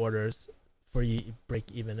massive orders for you to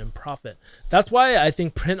break even in profit. That's why I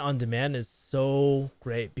think print on demand is so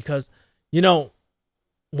great, because you know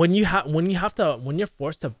when you're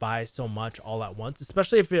forced to buy so much all at once,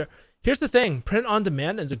 especially if you're, here's the thing, print on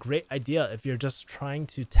demand is a great idea if you're just trying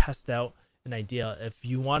to test out an idea. If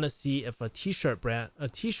you want to see if a t-shirt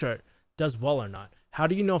does well or not, how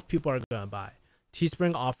do you know if people are going to buy?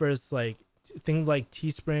 Teespring offers like things like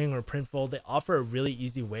Teespring or Printful. They offer a really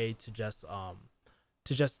easy way to just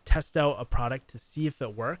test out a product to see if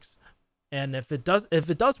it works. And if it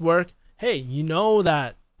does work, hey, you know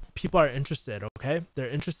that people are interested. Okay, they're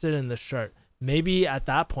interested in the shirt. Maybe at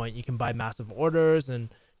that point you can buy massive orders and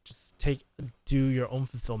just do your own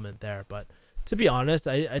fulfillment there. But to be honest,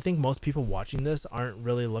 I think most people watching this aren't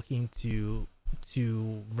really looking to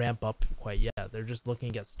ramp up quite yet. They're just looking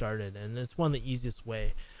to get started, and it's one of the easiest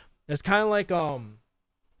way. It's kind of like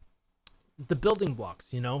the building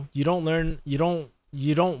blocks, you don't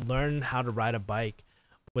learn how to ride a bike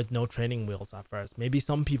with no training wheels at first. Maybe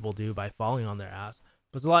some people do by falling on their ass,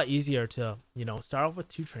 but it's a lot easier to, start off with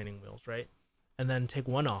two training wheels, right? And then take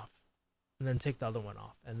one off, and then take the other one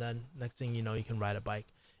off, and then next thing you know, you can ride a bike.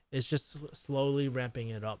 It's just slowly ramping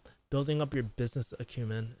it up, building up your business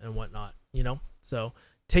acumen and whatnot. So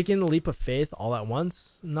taking the leap of faith all at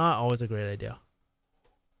once, not always a great idea.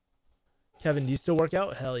 Kevin, do you still work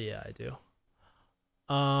out? Hell yeah, I do.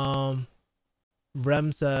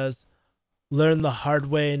 Rem says, learn the hard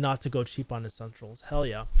way not to go cheap on essentials. Hell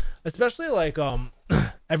yeah. Especially like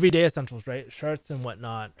everyday essentials, right? Shirts and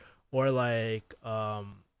whatnot. Or like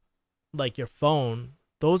your phone.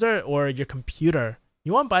 Those are, or your computer.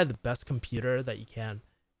 You want to buy the best computer that you can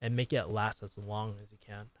and make it last as long as you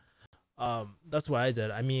can. That's what I did.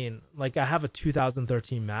 I mean, like I have a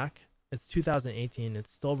 2013 Mac. It's 2018.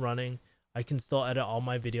 It's still running. I can still edit all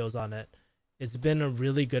my videos on it. It's been a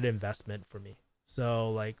really good investment for me.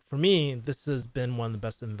 So like for me, this has been one of the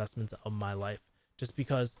best investments of my life, just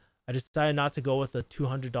because I decided not to go with a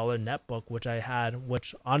 $200 netbook, which I had,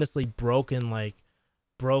 which honestly broke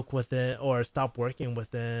within, or stopped working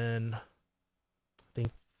within, I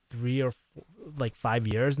think 3 or 4, like 5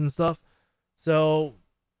 years and stuff. So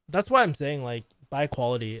that's why I'm saying, like, buy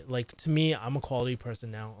quality. Like, to me, I'm a quality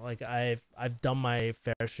person now. Like I've done my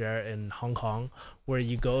fair share in Hong Kong, where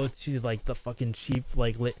you go to like the fucking cheap,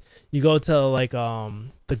 like you go to like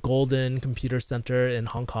the Golden Computer Center in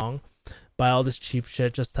Hong Kong, buy all this cheap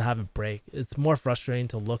shit just to have it break. It's more frustrating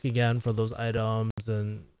to look again for those items,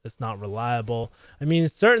 and it's not reliable. I mean,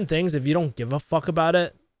 certain things, if you don't give a fuck about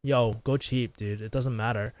it, yo, go cheap, dude. It doesn't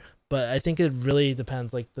matter. But I think it really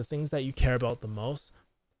depends. Like the things that you care about the most,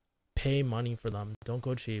 pay money for them. Don't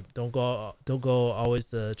go cheap. Don't go always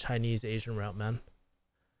the Chinese Asian route, man.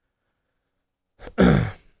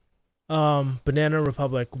 Banana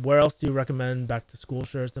Republic, where else do you recommend back to school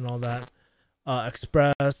shirts and all that?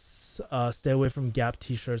 Express, stay away from Gap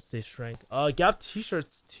t-shirts, they shrink. Gap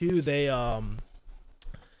t-shirts too, they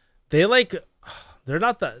like, they're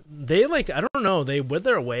not that, they like, I don't know, they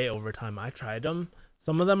wither away over time. I tried them.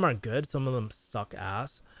 Some of them are good, some of them suck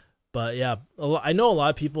ass. But yeah, I know a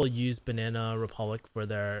lot of people use Banana Republic for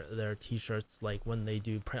their t-shirts, like when they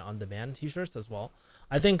do print on demand t-shirts as well.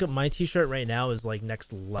 I think my t-shirt right now is like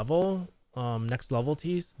next level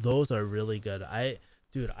tees. Those are really good. I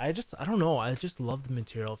don't know, I just love the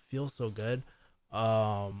material. It feels so good.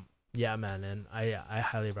 Yeah, man, and I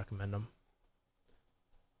highly recommend them.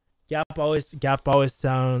 Gap always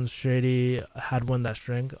sounds shady. I had one that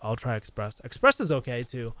shrink. I'll try Express. Express is okay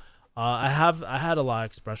too. I had a lot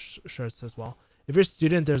of Express shirts as well. If you're a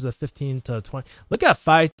student, there's a 15 to 20. Look at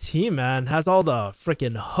 5T, man. Has all the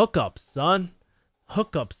freaking hookups, son.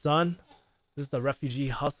 Hookups, son. This is the refugee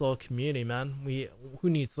hustle community, man. Who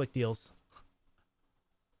needs slick deals?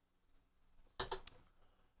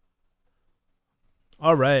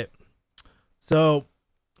 All right. So,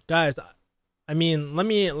 guys, I mean, let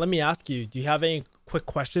me ask you. Do you have any quick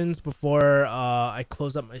questions before I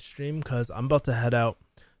close up my stream? Because I'm about to head out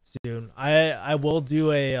soon. I will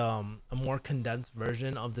do a more condensed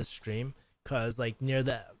version of this stream, because like near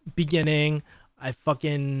the beginning I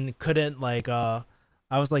fucking couldn't, like I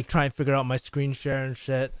was like trying to figure out my screen share and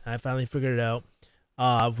shit. I finally figured it out.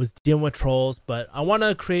 I was dealing with trolls, but I want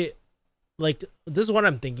to create, like, this is what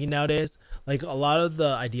I'm thinking nowadays. Like a lot of the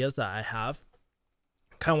ideas that I have,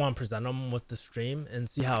 kind of want to present them with the stream and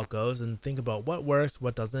see how it goes, and think about what works,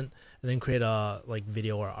 what doesn't, and then create a like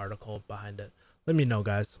video or article behind it. Let me know,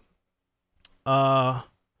 guys.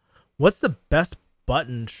 What's the best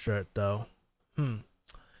button shirt though?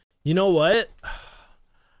 You know what?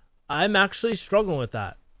 I'm actually struggling with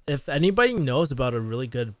that. If anybody knows about a really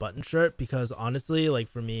good button shirt, because honestly, like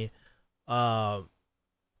for me, I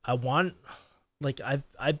want, like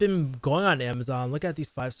I've been going on Amazon, look at these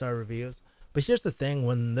 5-star reviews. But here's the thing,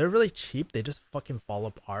 when they're really cheap, they just fucking fall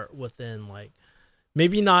apart within like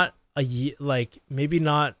maybe not a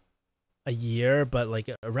year, but like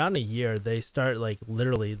around a year, they start like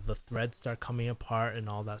literally the threads start coming apart and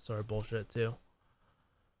all that sort of bullshit too.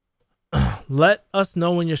 Let us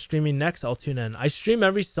know when you're streaming next. I'll tune in. I stream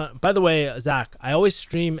every by the way, Zach, I always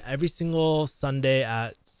stream every single Sunday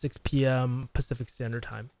at 6 p.m. Pacific Standard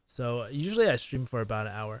Time. So usually I stream for about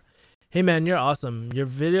an hour. Hey man, you're awesome. Your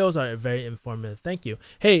videos are very informative. Thank you.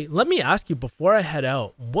 Hey, let me ask you before I head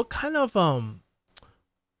out, what kind of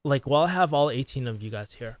like, while I have all 18 of you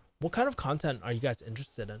guys here, what kind of content are you guys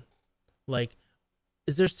interested in? Like,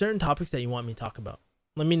 is there certain topics that you want me to talk about?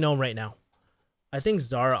 Let me know right now. I think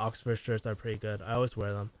Zara Oxford shirts are pretty good. I always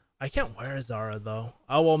wear them. I can't wear Zara though.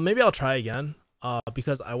 Oh well, maybe I'll try again.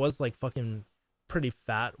 Because I was like fucking pretty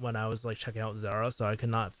fat when I was like checking out Zara, so I could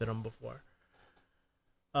not fit them before.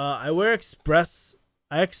 I wear Express.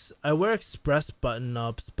 I wear Express button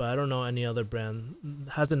ups, but I don't know any other brand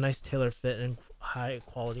has a nice tailor fit and high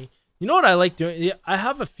quality. You know what I like doing? Yeah, I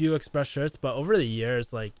have a few express shirts, but over the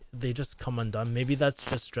years, like they just come undone. Maybe that's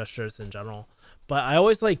just dress shirts in general. But I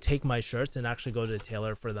always like take my shirts and actually go to the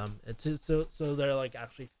tailor for them. It's just so they're like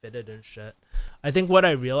actually fitted and shit. I think what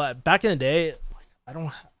I realized back in the day, like I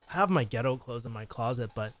don't have my ghetto clothes in my closet,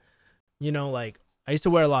 but you know, like I used to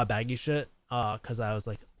wear a lot of baggy shit, cause I was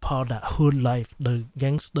like part of that hood life, the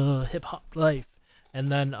gangster hip hop life,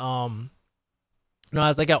 and then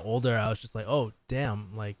as I got older, I was just like, oh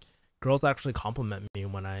damn, like girls actually compliment me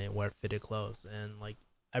when I wear fitted clothes, and like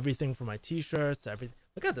everything from my t-shirts to everything.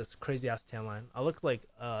 Look at this crazy ass tan line. I look like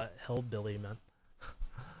a hillbilly, man.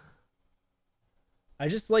 I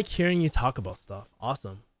just like hearing you talk about stuff.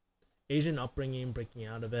 Awesome. Asian upbringing, breaking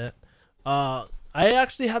out of it. I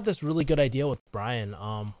actually had this really good idea with Brian.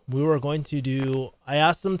 We were going to do. I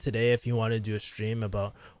asked him today if he wanted to do a stream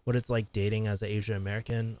about what it's like dating as an Asian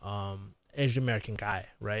American guy,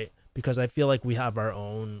 right? Because I feel like we have our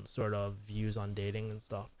own sort of views on dating and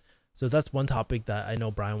stuff. So that's one topic that I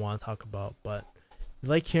know Brian wants to talk about. But you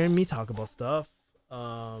like hearing me talk about stuff.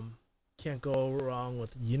 Can't go wrong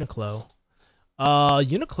with Uniqlo.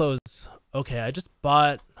 Uniqlo's okay. I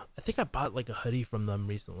think I bought like a hoodie from them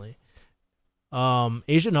recently.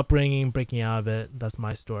 Asian upbringing, breaking out of it. That's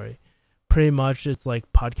my story. Pretty much, it's like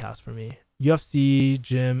podcast for me. UFC,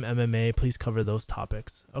 gym, MMA. Please cover those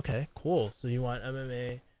topics. Okay, cool. So you want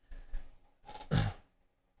MMA?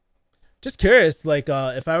 Just curious, like,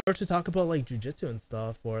 if I were to talk about like jujitsu and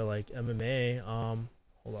stuff or like MMA,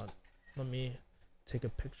 hold on, let me take a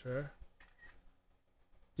picture.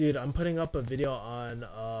 Dude, I'm putting up a video on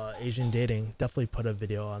Asian dating. Definitely put a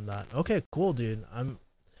video on that. Okay, cool, dude.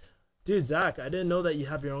 Dude, Zach, I didn't know that you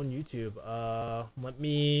have your own YouTube. I'm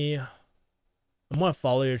gonna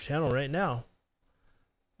follow your channel right now.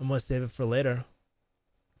 I'm gonna save it for later,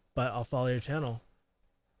 but I'll follow your channel.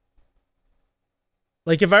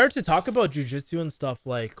 Like, if I were to talk about jujitsu and stuff,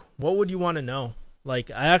 like, what would you want to know? Like,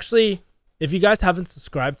 I actually, if you guys haven't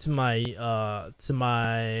subscribed to my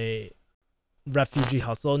Refugee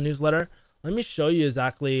Hustle newsletter, let me show you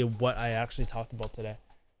exactly what I actually talked about today.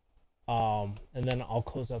 And then I'll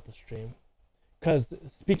close out the stream. Because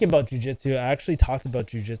speaking about jujitsu, I actually talked about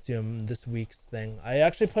jujitsu in this week's thing. I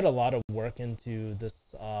actually put a lot of work into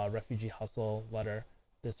this Refugee Hustle letter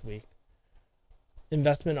this week.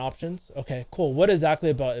 Investment options. Okay, cool. What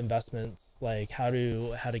exactly about investments? Like how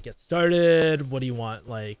to get started? What do you want?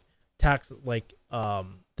 Like tax, like the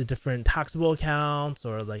different taxable accounts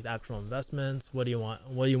or like actual investments? What do you want?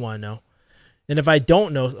 What do you want to know? And if I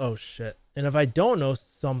don't know, oh shit. And if I don't know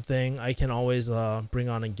something, I can always bring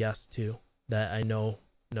on a guest too that I know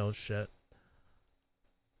knows shit.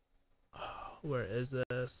 Where is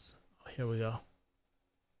this? Oh, here we go.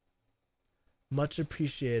 Much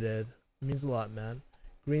appreciated. It means a lot, man.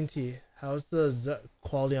 Green tea. How's the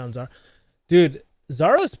quality on Zara? Dude,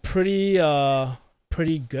 Zara's pretty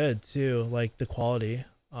good too. Like the quality.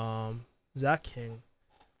 Zach King.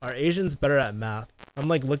 Are Asians better at math? I'm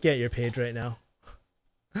like looking at your page right now.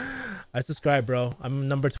 I subscribe, bro. I'm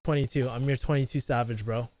number 22. I'm your 22 savage,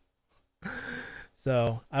 bro.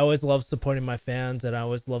 So I always love supporting my fans, and I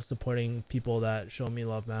always love supporting people that show me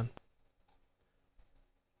love, man.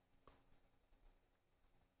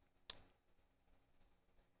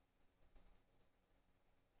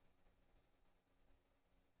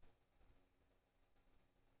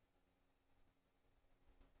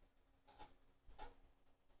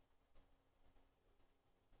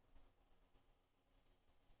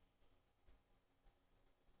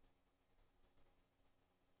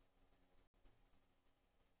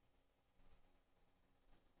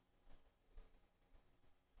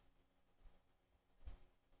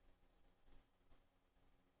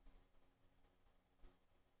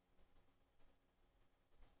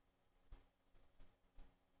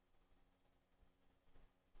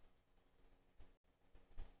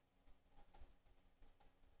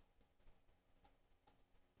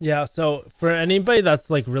 Yeah, so for anybody that's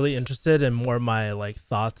like really interested in more of my like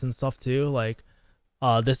thoughts and stuff too, like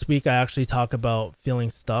this week I actually talk about feeling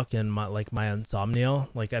stuck in my insomnia.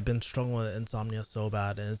 Like I've been struggling with insomnia so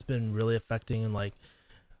bad, and it's been really affecting like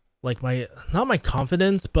my, not my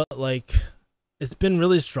confidence, but like it's been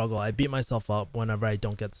really a struggle. I beat myself up whenever I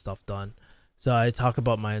don't get stuff done. So I talk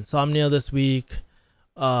about my insomnia this week.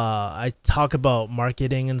 I talk about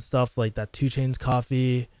marketing and stuff like that 2 Chainz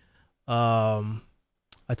coffee. Um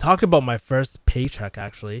I talk about my first paycheck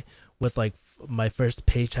actually, with like my first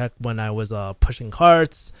paycheck when I was pushing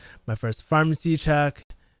carts, my first pharmacy check,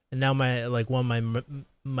 and now my like one of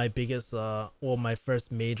my biggest well, my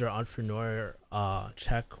first major entrepreneur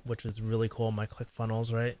check, which is really cool. My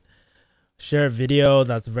ClickFunnels, right? Share a video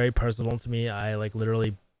that's very personal to me. I like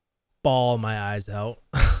literally bawl my eyes out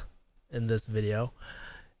in this video,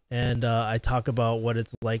 and I talk about what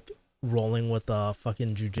it's like rolling with a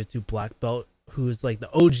fucking jujitsu black belt who's like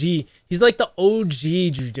the OG. He's like the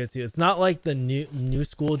OG jujitsu. It's not like the new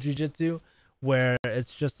school jujitsu where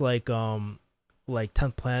it's just like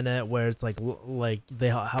 10th Planet where it's like they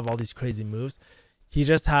have all these crazy moves. He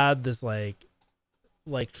just had this like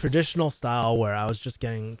traditional style where I was just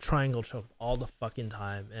getting triangle choked all the fucking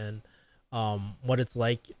time, and what it's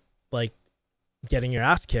like getting your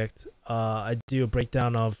ass kicked. I do a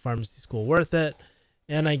breakdown of Pharmacy School Worth It,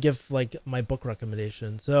 and I give like my book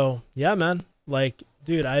recommendation. So yeah, man, like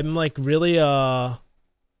dude, I'm like really hold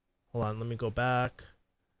on, let me go back.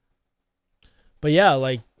 But yeah,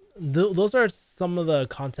 like those are some of the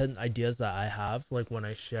content ideas that I have like when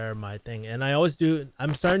I share my thing. And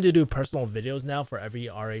I'm starting to do personal videos now for every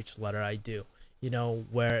RH letter I do, you know,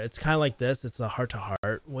 where it's kind of like this. It's a heart to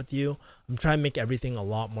heart with you. I'm trying to make everything a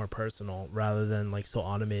lot more personal rather than like so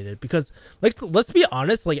automated, because like, let's be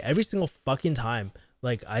honest, like every single fucking time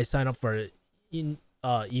like I sign up for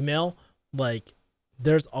email, like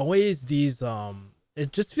there's always these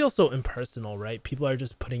it just feels so impersonal, right? People are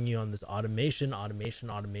just putting you on this automation.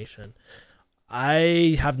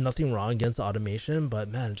 I have nothing wrong against automation, but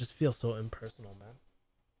man, it just feels so impersonal, man.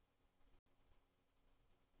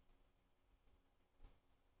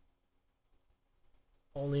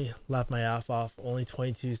 Only laugh my ass off. Only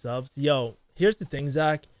 22 subs. Yo, here's the thing,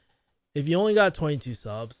 Zach. If you only got 22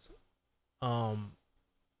 subs, um,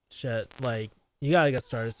 shit, like you gotta get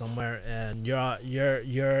started somewhere, and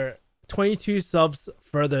you're 22 subs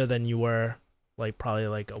further than you were like probably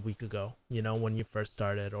like a week ago, you know, when you first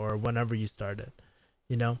started or whenever you started,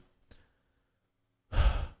 you know.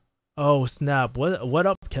 Oh snap, what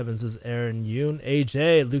up, Kevin? Says Aaron Yoon.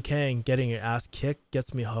 AJ Liu Kang getting your ass kicked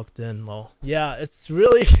gets me hooked in. Lol. Yeah, it's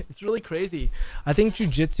really it's really crazy. I think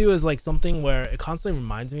jujitsu is like something where it constantly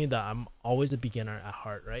reminds me that I'm always a beginner at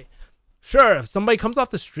heart, right? Sure, if somebody comes off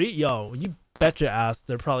the street, yo, you bet your ass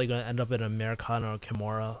they're probably going to end up in Americana or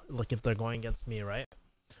Kimura, like if they're going against me, right?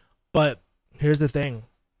 But here's the thing.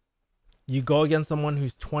 You go against someone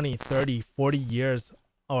who's 20, 30, 40 years,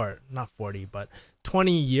 or not 40, but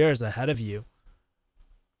 20 years ahead of you.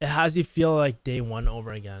 It has you feel like day one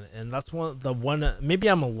over again. And that's maybe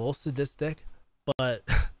I'm a little sadistic, but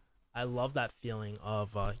I love that feeling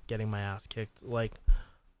of getting my ass kicked. Like,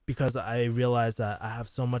 because I realize that I have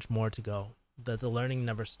so much more to go, that the learning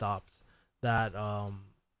never stops, that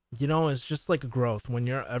you know, it's just like a growth. When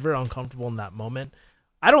you're ever uncomfortable in that moment,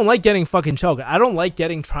 I don't like getting fucking choked. I don't like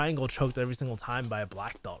getting triangle choked every single time by a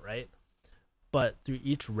black belt, right? But through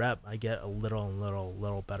each rep, I get a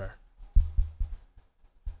little better.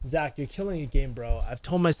 Zach, you're killing the game, bro. I've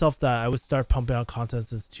told myself that I would start pumping out content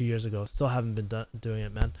since 2 years ago. Still haven't been doing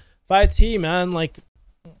it, man. 5T, man, like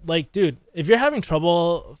dude, if you're having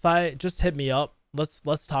trouble, just hit me up.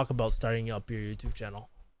 Let's talk about starting up your YouTube channel.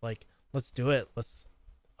 Like, let's do it.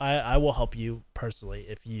 I will help you personally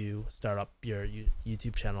if you start up your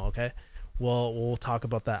YouTube channel. Okay, we'll talk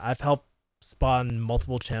about that. I've helped spawn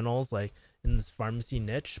multiple channels like in this pharmacy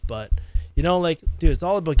niche, but you know, like dude, it's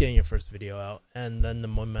all about getting your first video out, and then the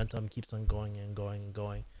momentum keeps on going and going and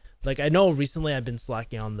going. Like, I know recently I've been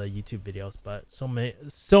slacking on the YouTube videos, but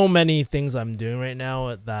so many things I'm doing right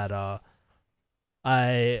now that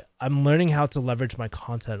I'm learning how to leverage my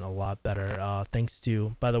content a lot better. Thanks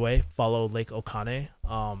to, by the way, follow Lake Okane.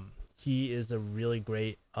 He is a really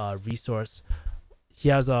great resource. He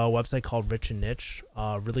has a website called Rich and Niche.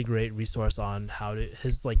 Really great resource on how to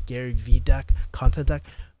his like Gary V deck, content deck.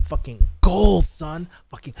 Fucking gold, son.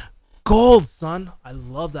 Fucking gold, son. I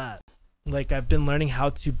love that. Like, I've been learning how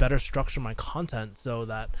to better structure my content so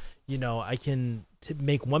that, you know, I can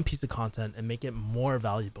make one piece of content and make it more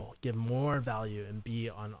valuable, give more value, and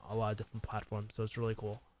be on a lot of different platforms. So it's really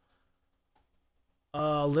cool.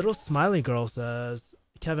 Little smiley girl says,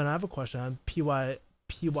 Kevin, I have a question. I'm PY.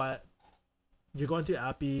 You're going through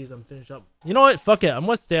appies. I'm finished up. You know what? Fuck it. I'm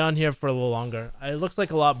gonna stay on here for a little longer. It looks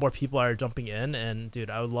like a lot more people are jumping in, and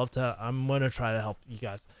dude, I would love to. I'm gonna try to help you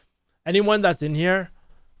guys. Anyone that's in here,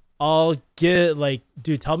 I'll get like,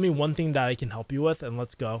 dude, tell me one thing that I can help you with, and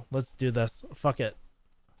let's go. Let's do this. Fuck it.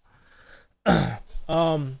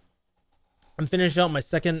 I'm finishing out my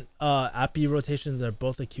second appy rotations. Are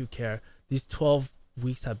both acute care. These 12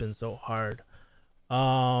 weeks have been so hard.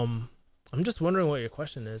 I'm just wondering what your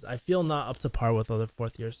question is. I feel not up to par with other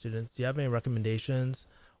fourth year students. Do you have any recommendations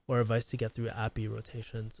or advice to get through appy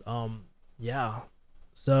rotations? Yeah.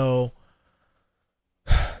 So,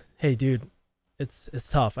 hey, dude, it's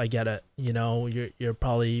tough. I get it. You know, you're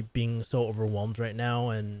probably being so overwhelmed right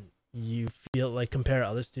now, and you feel like, compare to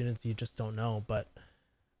other students, you just don't know. But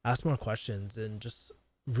ask more questions, and just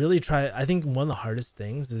really try. I think one of the hardest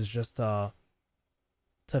things is just to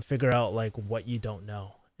figure out like what you don't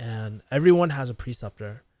know. And everyone has a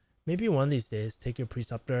preceptor. Maybe one of these days take your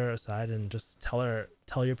preceptor aside and just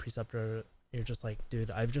tell your preceptor, you're just like,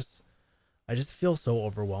 dude, I just feel so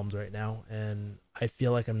overwhelmed right now, and I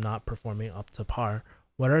feel like I'm not performing up to par.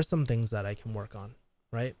 What are some things that I can work on,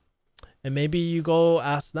 right? And maybe you go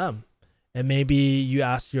ask them, and maybe you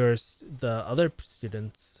ask the other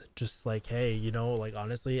students, just like, hey, like,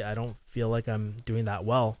 honestly, I don't feel like I'm doing that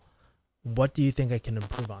well. What do you think I can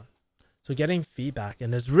improve on? So getting feedback,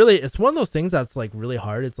 and it's one of those things that's like really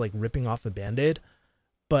hard. It's like ripping off a band-aid,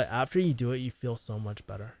 but after you do it, you feel so much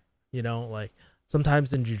better. Like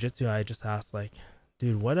sometimes in jiu-jitsu, I just ask like,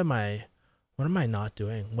 dude, what am I not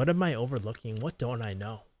doing? What am I overlooking? What don't I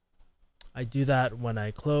know? I do that when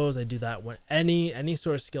I close. I do that when any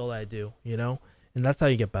sort of skill that I do, and that's how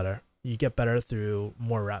you get better. You get better through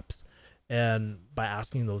more reps, and by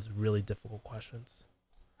asking those really difficult questions.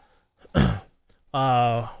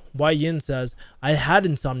 Y Yin says, I had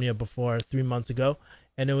insomnia before 3 months ago,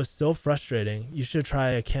 and it was so frustrating. You should try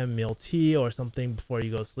a chamomile tea or something before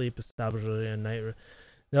you go to sleep. Establish a night.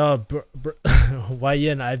 No, Y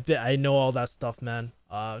Yin, I know all that stuff, man.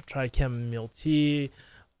 Try chamomile tea,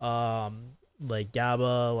 like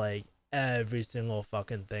GABA, like every single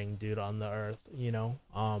fucking thing, dude, on the earth.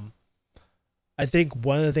 I think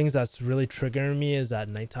one of the things that's really triggering me is at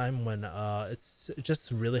nighttime when it's just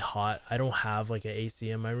really hot. I don't have like an AC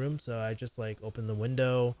in my room, so I just like open the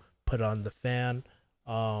window, put on the fan.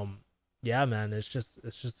 Yeah, man, it's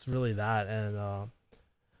just really that. And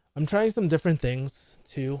I'm trying some different things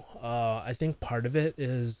too. I think part of it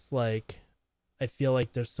is like I feel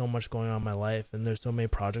like there's so much going on in my life, and there's so many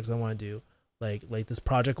projects I want to do. Like this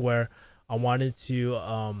project where I wanted to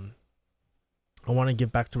I want to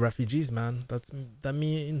give back to refugees, man. That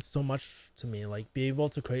means so much to me. Like, be able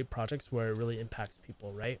to create projects where it really impacts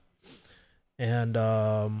people, right? And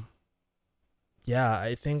yeah,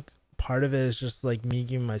 I think part of it is just like me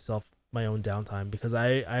giving myself my own downtime, because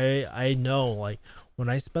I know, like, when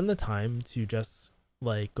I spend the time to just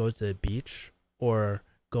like go to the beach or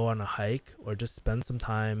go on a hike or just spend some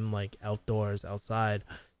time like outdoors outside,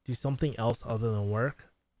 do something else other than work,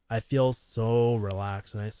 I feel so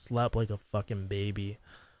relaxed, and I slept like a fucking baby.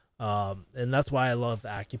 And that's why I love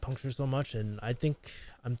acupuncture so much. And I think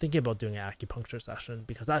I'm thinking about doing an acupuncture session,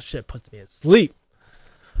 because that shit puts me to sleep.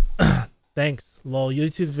 Thanks. Lol,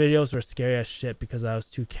 YouTube videos were scary as shit because I was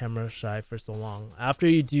too camera shy for so long. After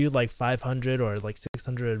you do like 500 or like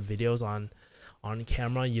 600 videos on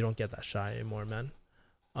camera, you don't get that shy anymore, man.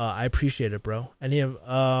 I appreciate it, bro. Any of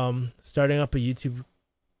starting up a YouTube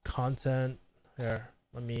content here.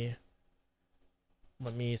 Let me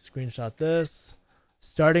screenshot this.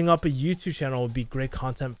 Starting up a YouTube channel would be great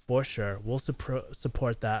content for sure. We'll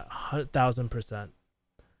support that 1,000%.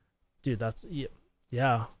 Dude, that's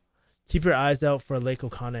yeah. Keep your eyes out for Lake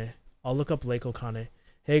Okane. I'll look up Lake Okane.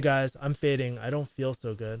 Hey guys, I'm fading. I don't feel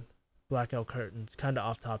so good. Blackout curtains. Kind of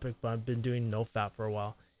off topic, but I've been doing no fap for a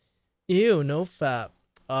while. Ew, no fap.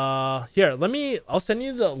 Here, I'll send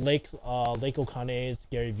you the Lake Okane's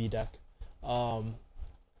Gary V deck.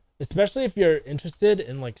 Especially if you're interested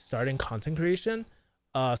in like starting content creation,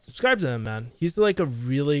 subscribe to him, man. He's like a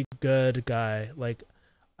really good guy. Like,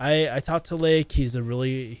 I talked to Lake. He's a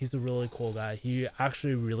really cool guy. He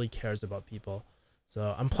actually really cares about people.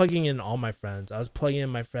 So I'm plugging in all my friends. I was plugging in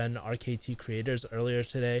my friend RKT Creators earlier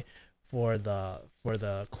today for the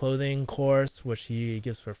clothing course, which he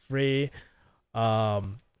gives for free.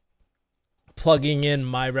 Plugging in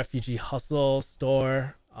my Refugee Hustle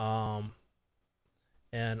store.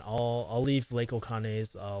 And I'll leave Lake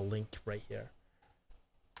Okane's link right here.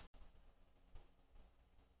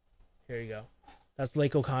 Here you go. That's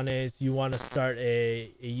Lake Okane's. You want to start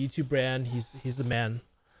a YouTube brand? He's the man.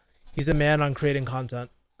 He's a man on creating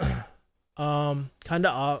content. Kind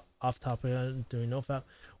of off topic. I'm doing no fap.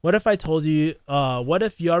 What if I told you? What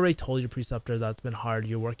if you already told your preceptor that's been hard?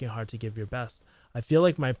 You're working hard to give your best. I feel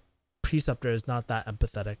like my preceptor is not that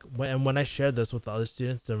empathetic. When I share this with the other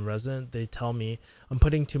students in resident, they tell me I'm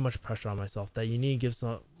putting too much pressure on myself. That you need to give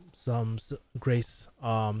some grace.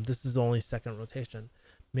 This is only second rotation.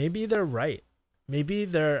 Maybe they're right. Maybe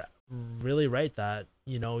they're really right that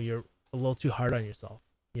you're a little too hard on yourself.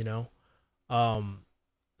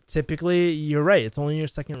 Typically you're right. It's only your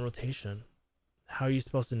second rotation. How are you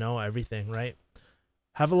supposed to know everything, right?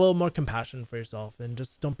 Have a little more compassion for yourself, and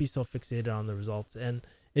just don't be so fixated on the results. And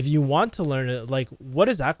if you want to learn it, like, what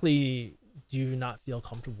exactly do you not feel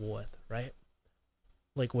comfortable with, right?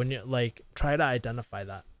 Like, when you're like, try to identify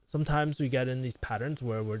that. Sometimes we get in these patterns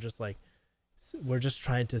where we're just like we're just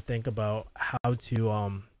trying to think about how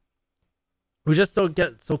to we just so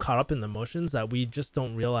get so caught up in the emotions that we just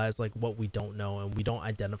don't realize like what we don't know, and we don't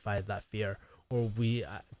identify that fear, or we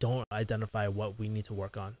don't identify what we need to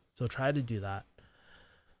work on. So try to do that.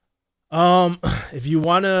 If you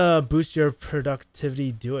want to boost your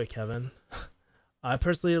productivity, do it, Kevin. I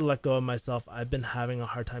personally let go of myself. I've been having a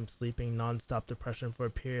hard time sleeping, nonstop depression for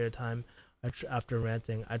a period of time. After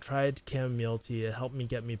ranting, I tried chamomile tea. It helped me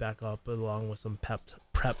get me back up, along with some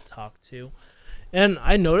prep talk too. And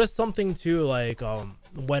I noticed something too, like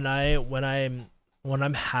when I'm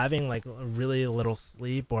having like really little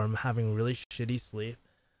sleep, or I'm having really shitty sleep,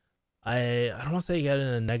 I don't want to say I get in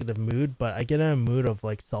a negative mood, but I get in a mood of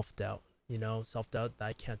like self doubt. Self doubt that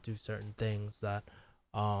I can't do certain things. That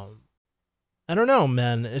um I don't know,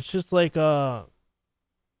 man. It's just like kind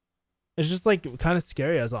of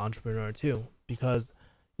scary as an entrepreneur too, because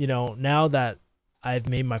now that I've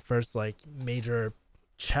made my first like major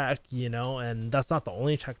check, and that's not the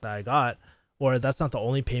only check that I got, or that's not the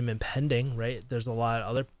only payment pending, right? There's a lot of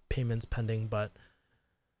other payments pending, but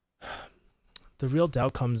the real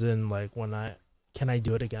doubt comes in like when can I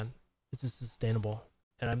do it again? Is this sustainable?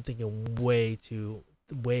 And I'm thinking way too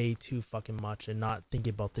fucking much, and not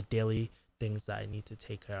thinking about the daily things that I need to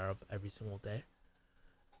take care of every single day.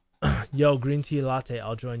 Yo, green tea latte,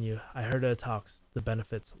 I'll join you. I heard it talks the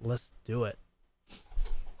benefits. Let's do it.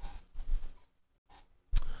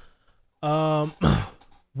 Um,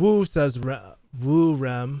 Woo says Woo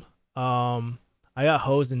Rem. I got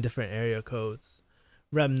hoes in different area codes.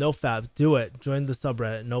 Rem, no fab, do it. Join the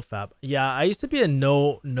subreddit, no fab. Yeah, I used to be a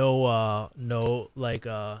no fap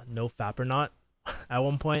or not at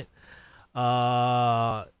one point.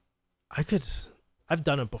 Uh, I've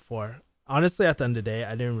done it before. Honestly, at the end of the day,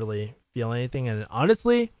 I didn't really feel anything, and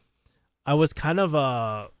honestly, I was kind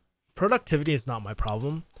of productivity is not my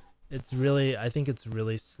problem. I think it's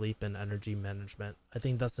really sleep and energy management. I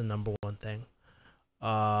think that's the number one thing.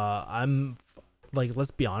 I'm like,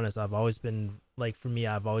 let's be honest, I've always been like, for me,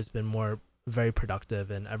 I've always been more very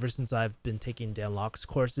productive, and ever since I've been taking Dan Locke's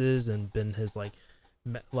courses and been his like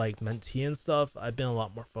mentee and stuff, I've been a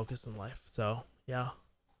lot more focused in life. So yeah.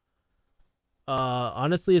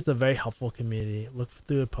 Honestly, it's a very helpful community. Look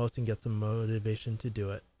through a post and get some motivation to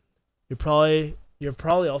do it. You're probably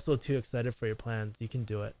also too excited for your plans. You can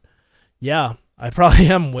do it. Yeah, I probably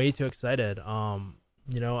am way too excited. I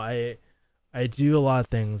do a lot of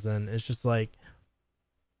things, and it's just like,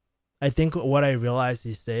 I think what I realize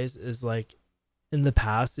these days is like, in the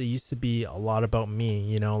past it used to be a lot about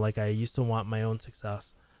me, like I used to want my own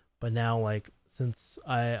success, but now, like, since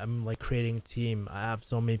I'm like creating a team, I have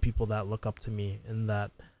so many people that look up to me, and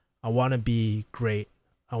that I want to be great.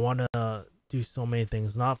 I want to do so many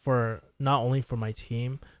things, not only for my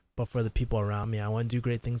team, but for the people around me. I want to do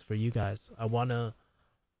great things for you guys. I want to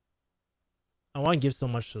give so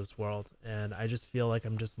much to this world, and I just feel like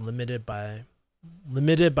I'm just limited by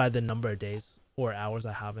the number of days or hours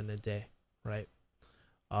I have in a day, right?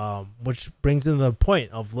 Which brings in the point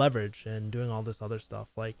of leverage and doing all this other stuff.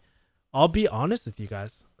 Like, I'll be honest with you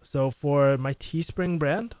guys. So for my Teespring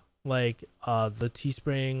brand, like the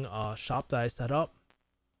Teespring shop that I set up,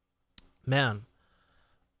 man,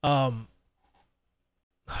 um,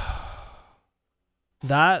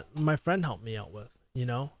 that my friend helped me out with.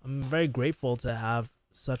 I'm very grateful to have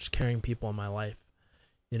such caring people in my life.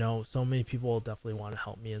 So many people definitely want to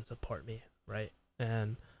help me and support me, right?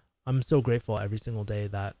 And I'm so grateful every single day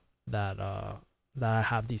that I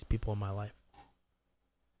have these people in my life.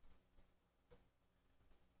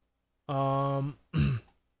 Um,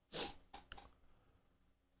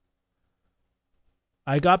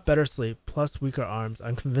 I got better sleep plus weaker arms.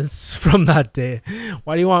 I'm convinced from that day.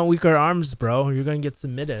 Why do you want weaker arms, bro? You're gonna get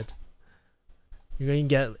submitted. You're gonna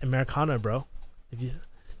get Americana, bro. If you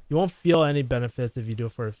won't feel any benefits if you do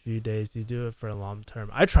it for a few days. You do it for a long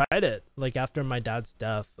term. I tried it like after my dad's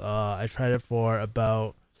death. I tried it for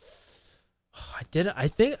about. I did it. I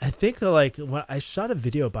think like when I shot a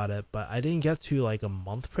video about it, but I didn't get to like a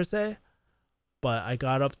month per se. But I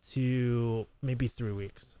got up to maybe 3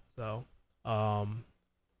 weeks. So, um,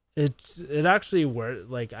 it actually worked.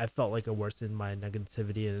 Like, I felt like it worsened my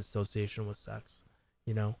negativity and association with sex.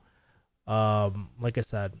 You know, like I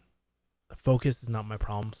said, focus is not my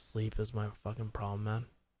problem. Sleep is my fucking problem, man.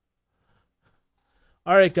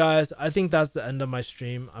 All right, guys. I think that's the end of my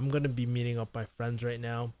stream. I'm gonna be meeting up my friends right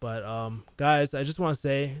now. But guys, I just want to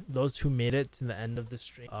say, those who made it to the end of the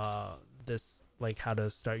stream, this like how to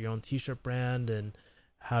start your own t-shirt brand and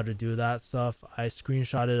how to do that stuff. I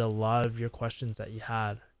screenshotted a lot of your questions that you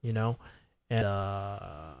had, and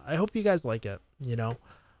I hope you guys like it.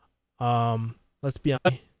 Let's be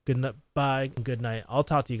honest. Good night. Bye. Good night. I'll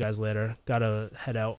talk to you guys later. Gotta head out.